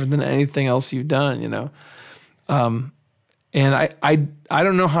entirely different than anything else you've done, you know? And I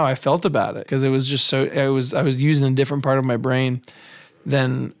don't know how I felt about it, because it was just so, I was using a different part of my brain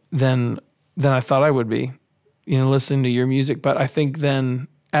than I thought I would be, you know, listening to your music. But I think then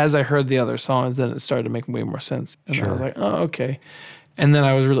as I heard the other songs, then it started to make way more sense. And I was like, oh, okay. And then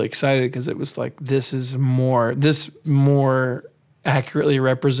I was really excited because it was like, this more accurately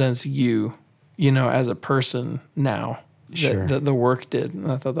represents you, you know, as a person now. Sure. That the work did.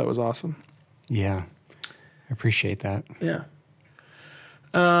 And I thought that was awesome. Yeah. I appreciate that. Yeah.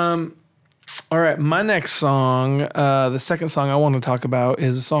 All right. My next song, the second song I want to talk about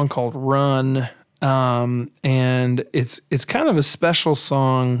is a song called Run. And it's kind of a special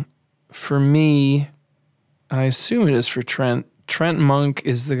song for me. I assume it is for Trent. Trent Monk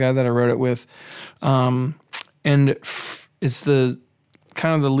is the guy that I wrote it with. And it's the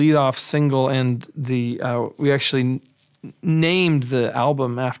kind of the lead-off single, and we actually named the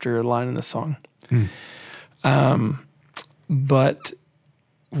album after a line in the song. But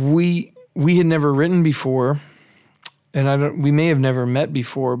we had never written before, and we may have never met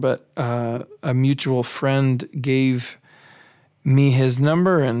before, but a mutual friend gave me his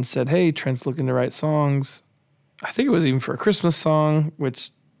number and said, hey, Trent's looking to write songs. I think it was even for a Christmas song,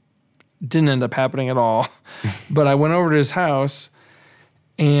 which didn't end up happening at all. But I went over to his house,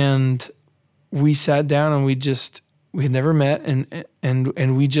 and we sat down, and we had never met,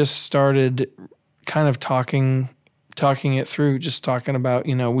 and we just started kind of talking it through, just talking about,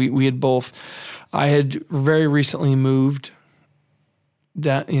 you know, we had both, I had very recently moved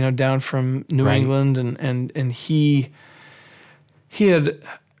down from New England, and he had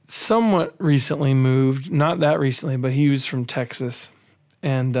somewhat recently moved, not that recently, but he was from Texas.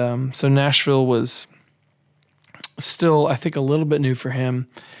 And so Nashville was still, I think, a little bit new for him.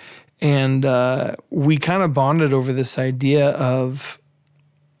 And we kind of bonded over this idea of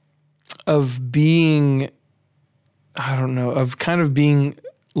being, I don't know, of kind of being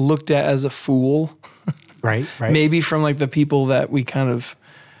looked at as a fool. Right. Maybe from like the people that we kind of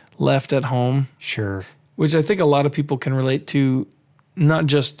left at home. Sure. Which I think a lot of people can relate to, not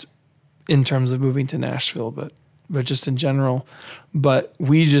just in terms of moving to Nashville, but just in general. But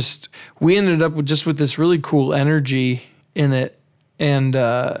we ended up with this really cool energy in it. And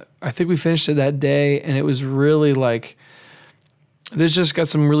I think we finished it that day, and it was really like, this just got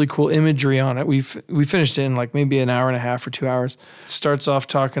some really cool imagery on it. We finished it in like maybe an hour and a half or 2 hours. It starts off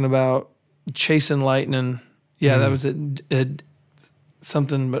talking about chasing lightning. Yeah, that was it.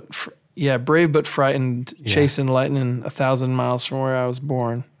 Something, but brave but frightened, chasing lightning 1,000 miles from where I was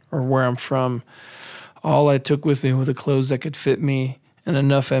born, or where I'm from. All I took with me were the clothes that could fit me, and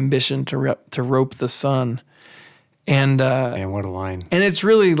enough ambition to rope the sun. And man, what a line! And it's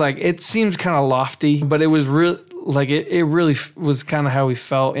really like, it seems kind of lofty, but it was real. Like it really was kind of how we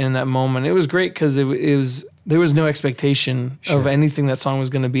felt in that moment. It was great because it was, there was no expectation of anything that song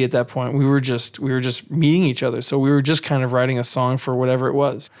was going to be at that point. We were just meeting each other, so we were just kind of writing a song for whatever it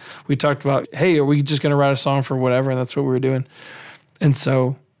was. We talked about, hey, are we just going to write a song for whatever? And that's what we were doing. And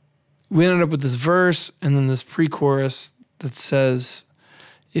so we ended up with this verse and then this pre-chorus that says,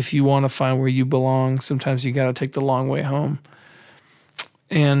 if you want to find where you belong, sometimes you got to take the long way home.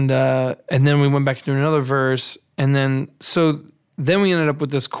 And then we went back to another verse, and then we ended up with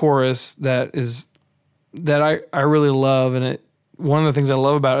this chorus that I really love, and one of the things I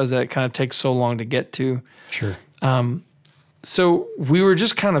love about it is that it kind of takes so long to get to. Sure. So we were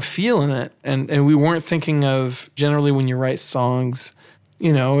just kind of feeling it, and we weren't thinking of, generally when you write songs,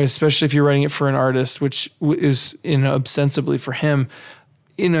 you know, especially if you're writing it for an artist, which is, you know, ostensibly for him.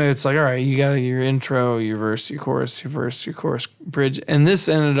 You know, it's like, all right, you got your intro, your verse, your chorus, your verse, your chorus, bridge. And this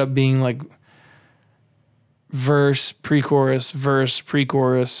ended up being like verse, pre-chorus, chorus,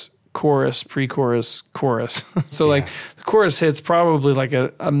 pre-chorus, chorus. So like the chorus hits probably like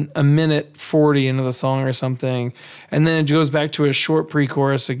a minute 40 into the song or something. And then it goes back to a short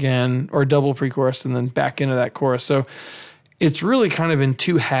pre-chorus again, or double pre-chorus, and then back into that chorus. So it's really kind of in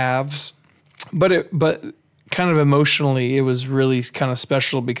two halves, but kind of emotionally, it was really kind of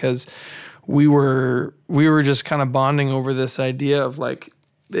special because we were just kind of bonding over this idea of like,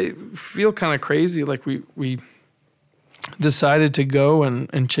 they feel kind of crazy. Like we decided to go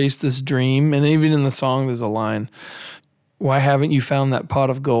and chase this dream. And even in the song, there's a line, why haven't you found that pot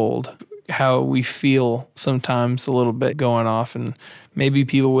of gold? How we feel sometimes a little bit going off, and maybe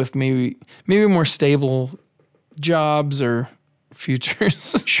people with maybe more stable jobs or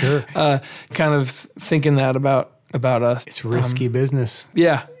futures. Sure. Kind of thinking that about us. It's risky business.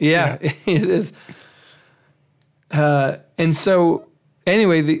 Yeah, it is. And so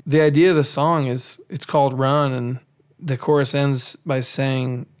anyway, the idea of the song is it's called Run, and the chorus ends by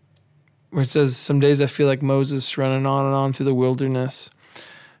saying, where it says, some days I feel like Moses running on and on through the wilderness,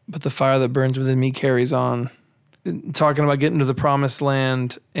 but the fire that burns within me carries on. Talking about getting to the promised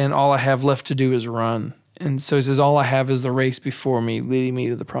land, and all I have left to do is run. And so he says, all I have is the race before me, leading me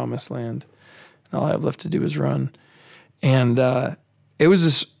to the promised land. And all I have left to do is run. And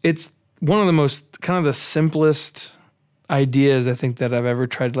it's one of the most kind of the simplest ideas I think that I've ever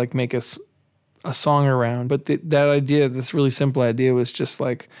tried to like make a song around. But that idea, this really simple idea, was just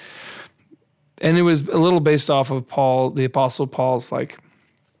like, and it was a little based off of Paul, the Apostle Paul's like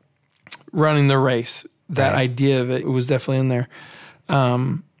running the race. That idea of it was definitely in there.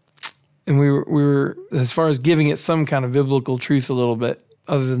 And we were, as far as giving it some kind of biblical truth a little bit,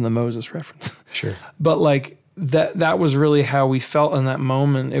 other than the Moses reference. Sure. But like that was really how we felt in that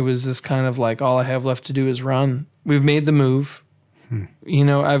moment. It was this kind of like, all I have left to do is run. We've made the move. You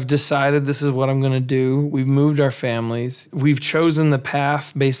know, I've decided this is what I'm going to do. We've moved our families. We've chosen the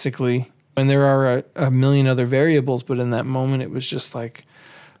path, basically. And there are a million other variables, but in that moment, it was just like,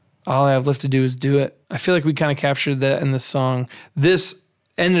 all I have left to do is do it. I feel like we kind of captured that in this song. This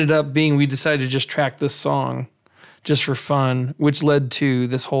ended up being, we decided to just track this song just for fun, which led to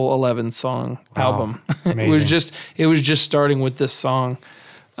this whole 11 song album. It was just starting with this song.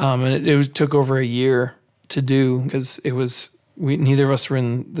 And it took over a year to do, because neither of us were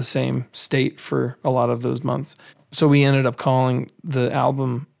in the same state for a lot of those months. So we ended up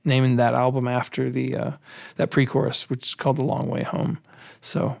naming that album after that pre-chorus, which is called The Long Way Home.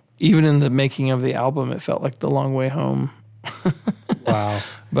 So even in the making of the album, it felt like The Long Way Home. Wow.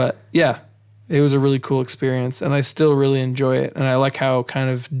 But yeah, it was a really cool experience, and I still really enjoy it. And I like how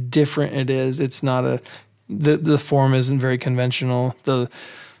kind of different it is. It's not the form isn't very conventional. The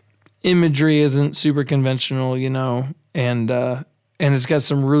imagery isn't super conventional, you know, and it's got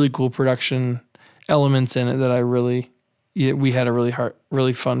some really cool production elements in it that we had a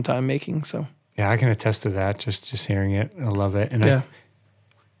really fun time making. So yeah, I can attest to that. Just hearing it, I love it. And yeah.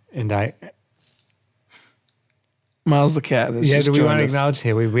 I Miles the cat. Do we want to acknowledge?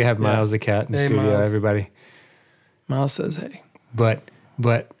 Hey, we have Miles the cat in the studio. Miles. Everybody. Miles says, "Hey." But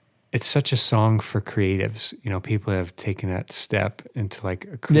it's such a song for creatives. You know, people have taken that step into like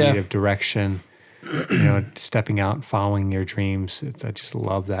a creative direction. You know, stepping out and following your dreams. I just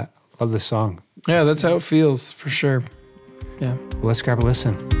love that. Love the song. Yeah, that's how it feels for sure. Yeah. Well, let's grab a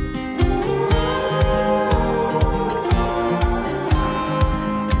listen.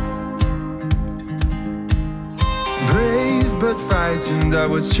 But frightened, I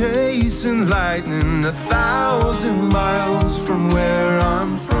was chasing lightning 1,000 miles from where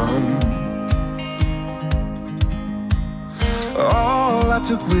I'm from. All I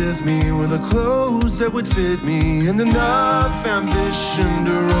took with me were the clothes that would fit me, and enough ambition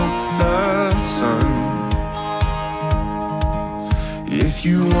to rope the sun. If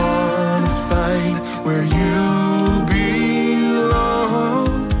you want to find where you belong,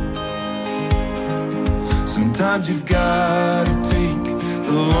 sometimes you've got to take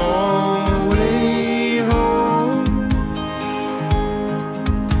the long way home.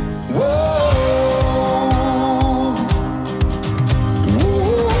 Whoa, whoa.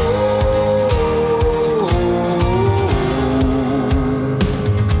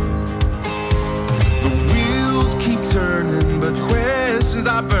 The wheels keep turning, but questions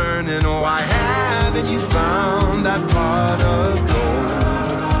are burning. Why haven't you found that pot of gold?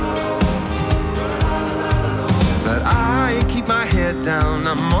 My head down,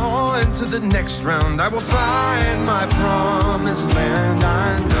 I'm on to the next round. I will find my promised land,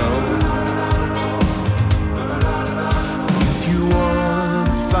 I know. If you want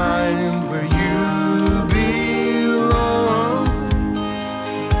to find where you belong,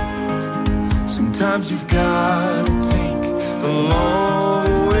 sometimes you've got to take the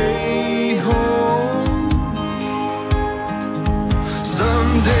long way home.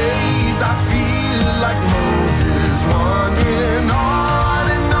 Some days I feel like Moses wandering on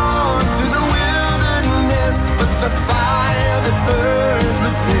and on through the wilderness, but the fire that burns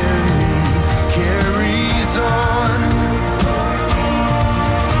within me carries on.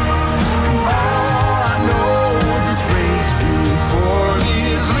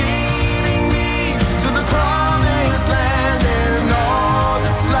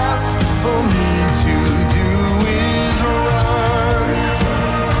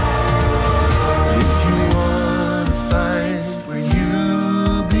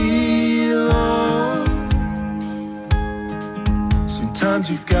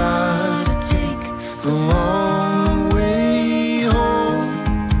 Sometimes you've got to take the long way home.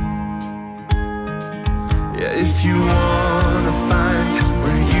 Yeah, if you want to find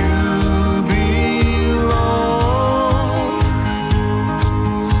where you belong.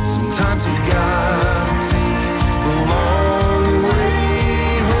 Sometimes you've got to take the long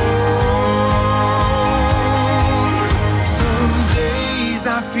way home. Some days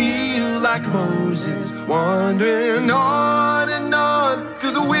I feel like Moses, wandering on and on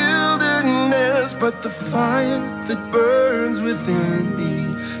through the wilderness, but the fire that burns within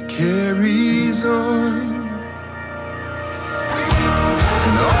me carries on.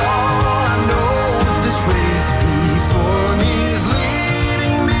 And all I know is this race before me is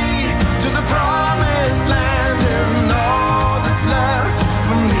leading me to the promised land, and all that's left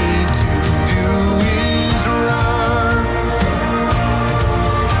for me to do is run.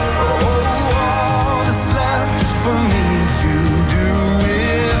 For me to do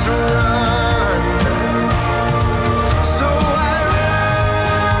is run. So I run,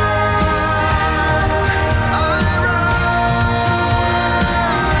 I run, I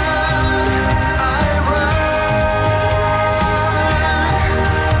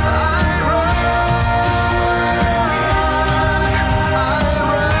run,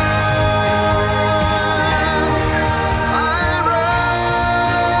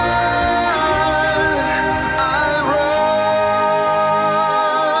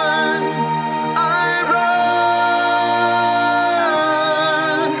 I run,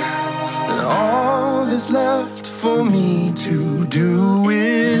 left for me to do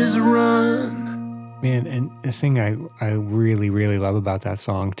is run. Man, and the thing I really, really love about that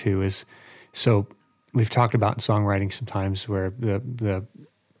song too is, so we've talked about in songwriting sometimes where the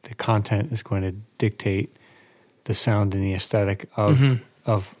content is going to dictate the sound and the aesthetic of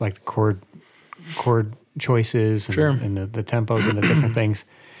like the chord choices and, and the tempos and the different things.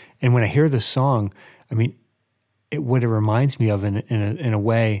 And when I hear this song, I mean, what it reminds me of in a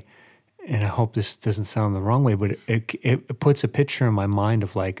way, and I hope this doesn't sound the wrong way, but it puts a picture in my mind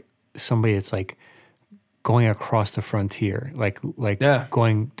of like somebody that's like going across the frontier, like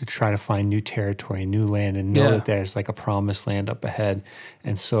going to try to find new territory, new land, and know that there's like a promised land up ahead.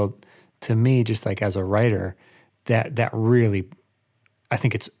 And so to me, just like as a writer, that really, I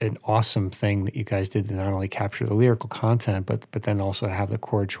think it's an awesome thing that you guys did to not only capture the lyrical content, but then also to have the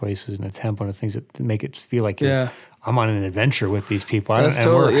chord choices and the tempo and the things that make it feel like I'm on an adventure with these people. That's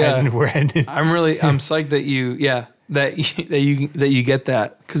totally, we're heading. I'm psyched that you get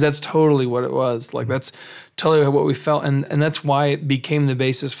that, because that's totally what it was. Like that's totally what we felt, and that's why it became the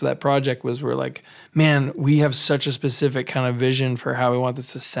basis for that project. Was we're like, man, we have such a specific kind of vision for how we want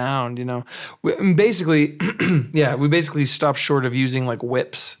this to sound. You know, we basically stopped short of using like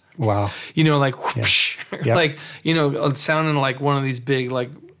whips. Wow. You know, like whoosh, like sounding like one of these big, like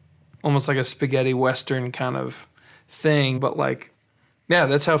almost like a spaghetti western kind of thing, but like,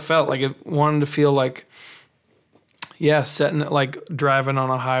 that's how it felt. Like it wanted to feel like, setting it like driving on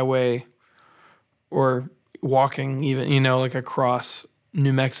a highway or walking even, like across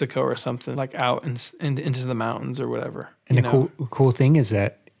New Mexico or something, like out and into the mountains or whatever. And the cool thing is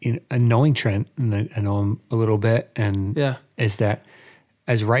that, knowing Trent, and I know him a little bit, and is that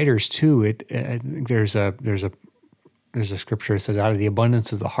as writers too, there's a scripture that says, out of the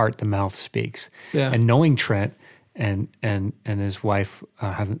abundance of the heart, the mouth speaks. Yeah. And knowing Trent and his wife,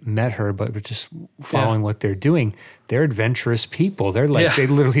 haven't met her, but just following what they're doing, they're adventurous people. They're like, they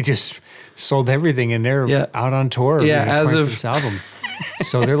literally just sold everything and they're out on tour. As of this album.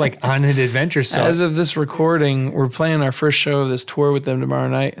 So they're like on an adventure. So as of this recording, we're playing our first show of this tour with them tomorrow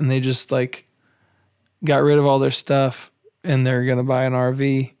night, and they just like got rid of all their stuff and they're going to buy an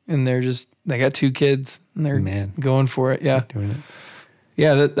RV, and they got 2 kids and they're going for it. Yeah. Doing it.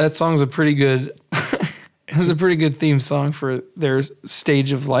 Yeah. That song's a pretty good, it's a pretty good theme song for their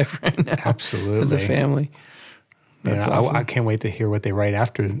stage of life right now. Absolutely. As a family. That's awesome. I can't wait to hear what they write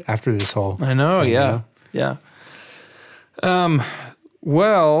after this whole I know. thing, Yeah.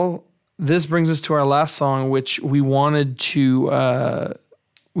 Well, this brings us to our last song, which we wanted to,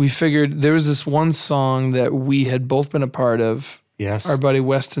 we figured there was this one song that we had both been a part of. Yes. Our buddy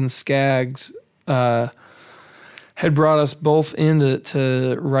Weston Skaggs had brought us both in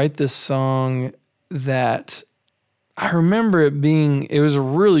to write this song that I remember it was a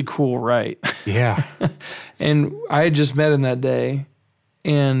really cool write. Yeah. And I had just met him that day,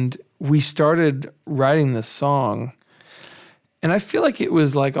 and we started writing this song, and I feel like it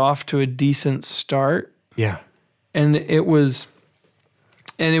was like off to a decent start. Yeah. And it was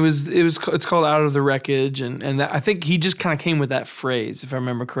And it's called Out of the Wreckage, and that, I think he just kind of came with that phrase, if I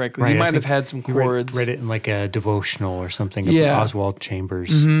remember correctly. Right, He I might have think had some he chords. read it in like a devotional or something of Yeah. Oswald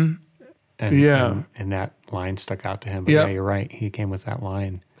Chambers. And, Yeah. and that line stuck out to him. But Yep. yeah, you're right. He came with that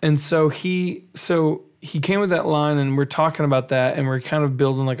line. And so he came with that line, and we're talking about that, and we're kind of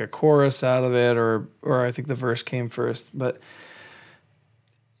building like a chorus out of it, or I think the verse came first, but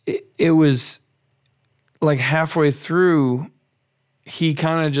it was like halfway through, he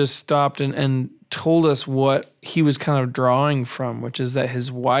kind of just stopped and told us what he was kind of drawing from, which is that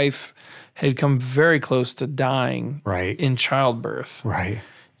his wife had come very close to dying Right. in childbirth. Right.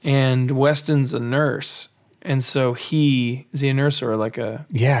 And Weston's a nurse. And so is he a nurse or like a...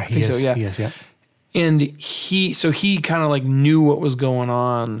 Yeah, he think is. so, yeah. He is, yeah. And he kind of like knew what was going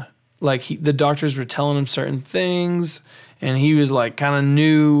on. Like the doctors were telling him certain things, and he was like kind of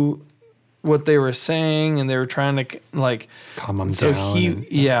knew what they were saying, and they were trying to like Calm him so down.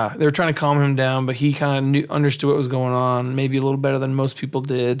 they were trying to calm him down, but he kind of understood what was going on, maybe a little better than most people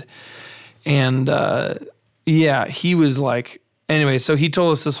did. And he was like, anyway, so he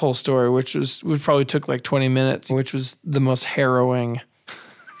told us this whole story, which probably took like 20 minutes, which was the most harrowing.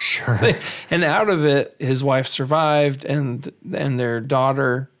 Sure. And out of it, his wife survived, and their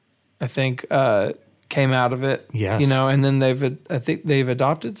daughter, I think, came out of it. Yes. And then I think they've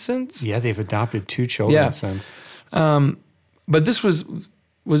adopted since. Yeah, they've adopted 2 children Yeah. since. But this was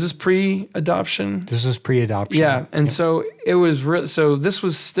this pre-adoption? This is pre-adoption. Yeah, and so it was. So this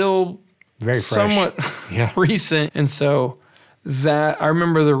was still Very fresh. somewhat Yeah. recent, and so that I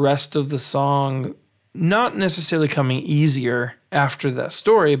remember the rest of the song not necessarily coming easier after that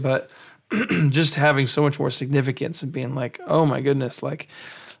story, but just having so much more significance and being like, oh my goodness, like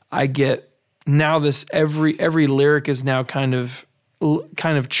I get now this every lyric is now kind of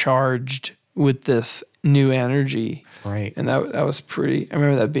charged with this new energy. Right. And that was pretty, I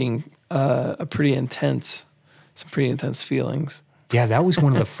remember that being some pretty intense feelings. Yeah, that was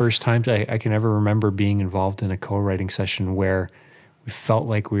one of the first times I can ever remember being involved in a co-writing session where we felt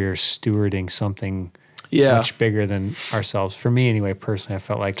like we were stewarding something Yeah. much bigger than ourselves. For me, anyway, personally, I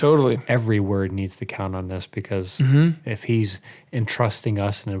felt like Totally. every word needs to count on this because if he's entrusting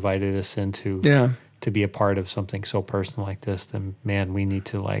us and invited us into Yeah. to be a part of something so personal like this, then man, we need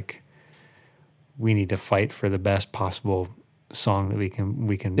to fight for the best possible song that we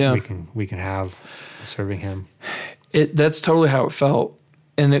can have serving him. That's totally how it felt.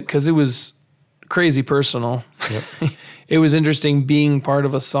 And because it was crazy personal. Yep. It was interesting being part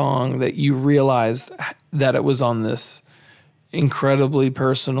of a song that you realized that it was on this incredibly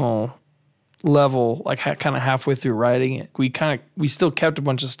personal level, like kind of halfway through writing it. We still kept a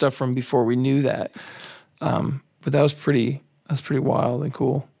bunch of stuff from before we knew that. But that was pretty wild and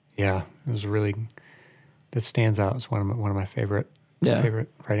cool. Yeah, it was really, that stands out as one of my favorite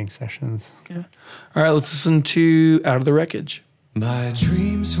writing sessions. Yeah. All right, let's listen to Out of the Wreckage. My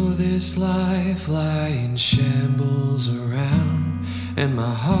dreams for this life lie in shambles around, and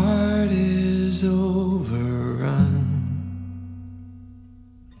my heart is overrun.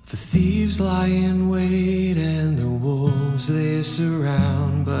 The thieves lie in wait and the wolves they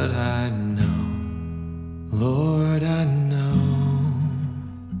surround, but I know, Lord, I know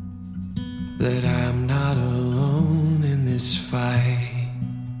that I'm not alone in this fight.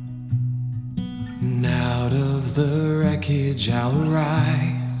 And out of the wreckage I'll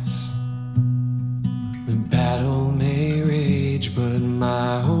rise. The battle may rage, but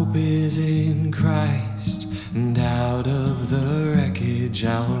my hope is in Christ. And out of the wreckage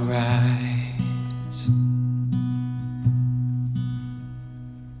I'll rise.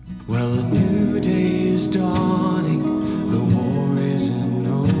 Well, a new day is dawning. The war isn't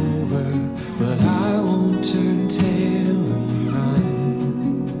over, but I won't turn tail and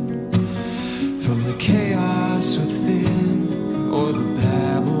run from the chaos within or the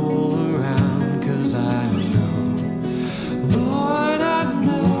babble around, 'cause I know, Lord, I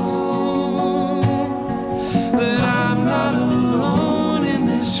know that I'm not alone in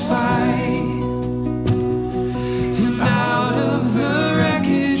this fight. And out of the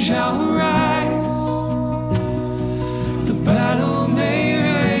wreckage I'll rise. The battle may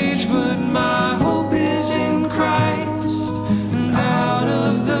rage, but my hope is in Christ. And out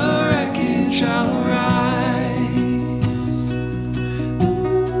of the wreckage I'll rise.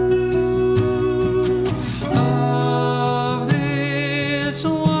 Ooh, of this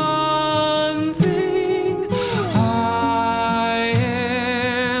one thing I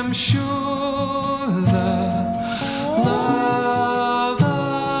am sure, the love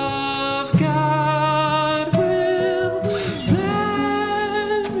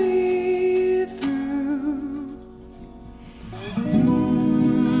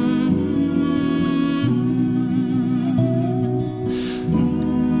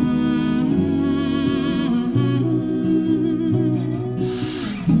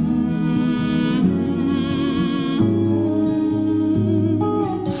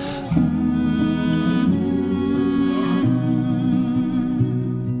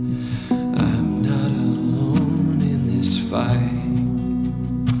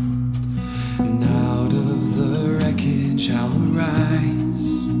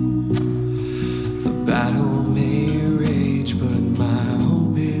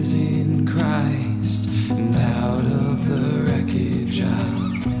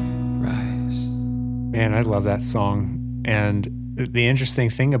Man, I love that song. And the interesting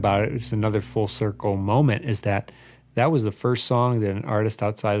thing about it is another full circle moment is that was the first song that an artist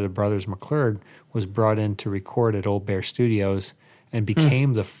outside of the Brothers McClurg was brought in to record at Old Bear Studios and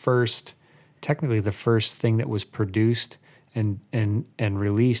became technically the first thing that was produced and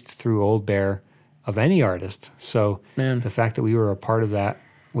released through Old Bear of any artist. So the fact that we were a part of that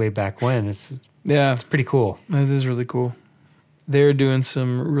way back when, it's pretty cool. It is really cool. They're doing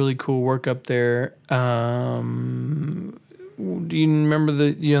some really cool work up there. Do you remember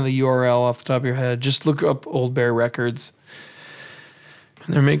the URL off the top of your head? Just look up Old Bear Records.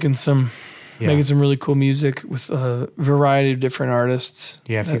 They're making some really cool music with a variety of different artists.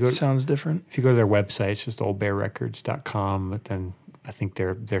 Yeah, sounds different. If you go to their website, it's just oldbearrecords.com. But then I think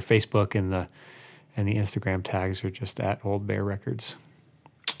their Facebook and the Instagram tags are just at Old Bear Records.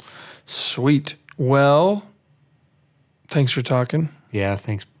 Sweet. Well, thanks for talking. Yeah,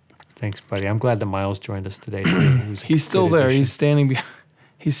 thanks, buddy. I'm glad that Miles joined us today too. He's still there. Addition.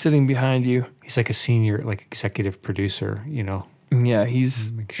 He's sitting behind you. He's like a senior, like executive producer. Yeah,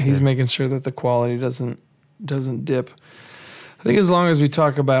 he's making sure that the quality doesn't dip. I think as long as we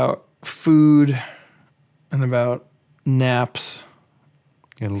talk about food and about naps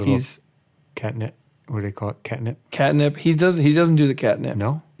and a little catnip. What do they call it? Catnip. He doesn't do the catnip.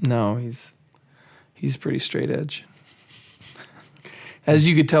 No, he's pretty straight edge. As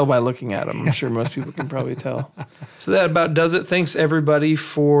you could tell by looking at him, I'm sure most people can probably tell. So that about does it. Thanks, everybody,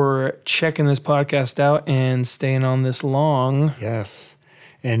 for checking this podcast out and staying on this long. Yes.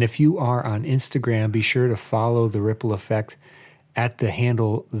 And if you are on Instagram, be sure to follow The Ripple Effect at the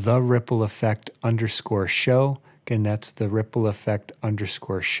handle _show. Again, that's the Ripple Effect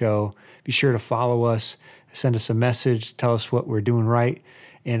 _show. Be sure to follow us, send us a message, tell us what we're doing right.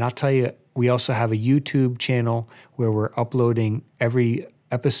 And I'll tell you, we also have a YouTube channel where we're uploading every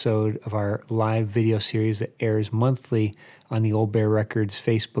episode of our live video series that airs monthly on the Old Bear Records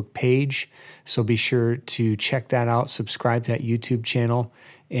Facebook page. So be sure to check that out, subscribe to that YouTube channel,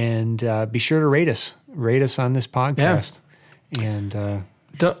 and be sure to rate us on this podcast. Yeah. And I'm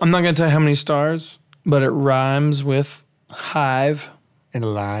not going to tell you how many stars, but it rhymes with hive and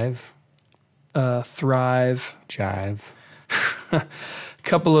alive, thrive, jive.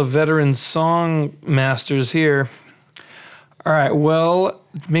 Couple of veteran song masters here. All right, well,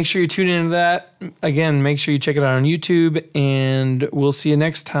 make sure you tune into that. Again, make sure you check it out on YouTube, and we'll see you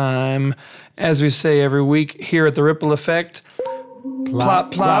next time. As we say every week here at The Ripple Effect,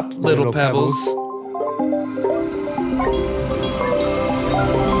 plop, plop, little pebbles.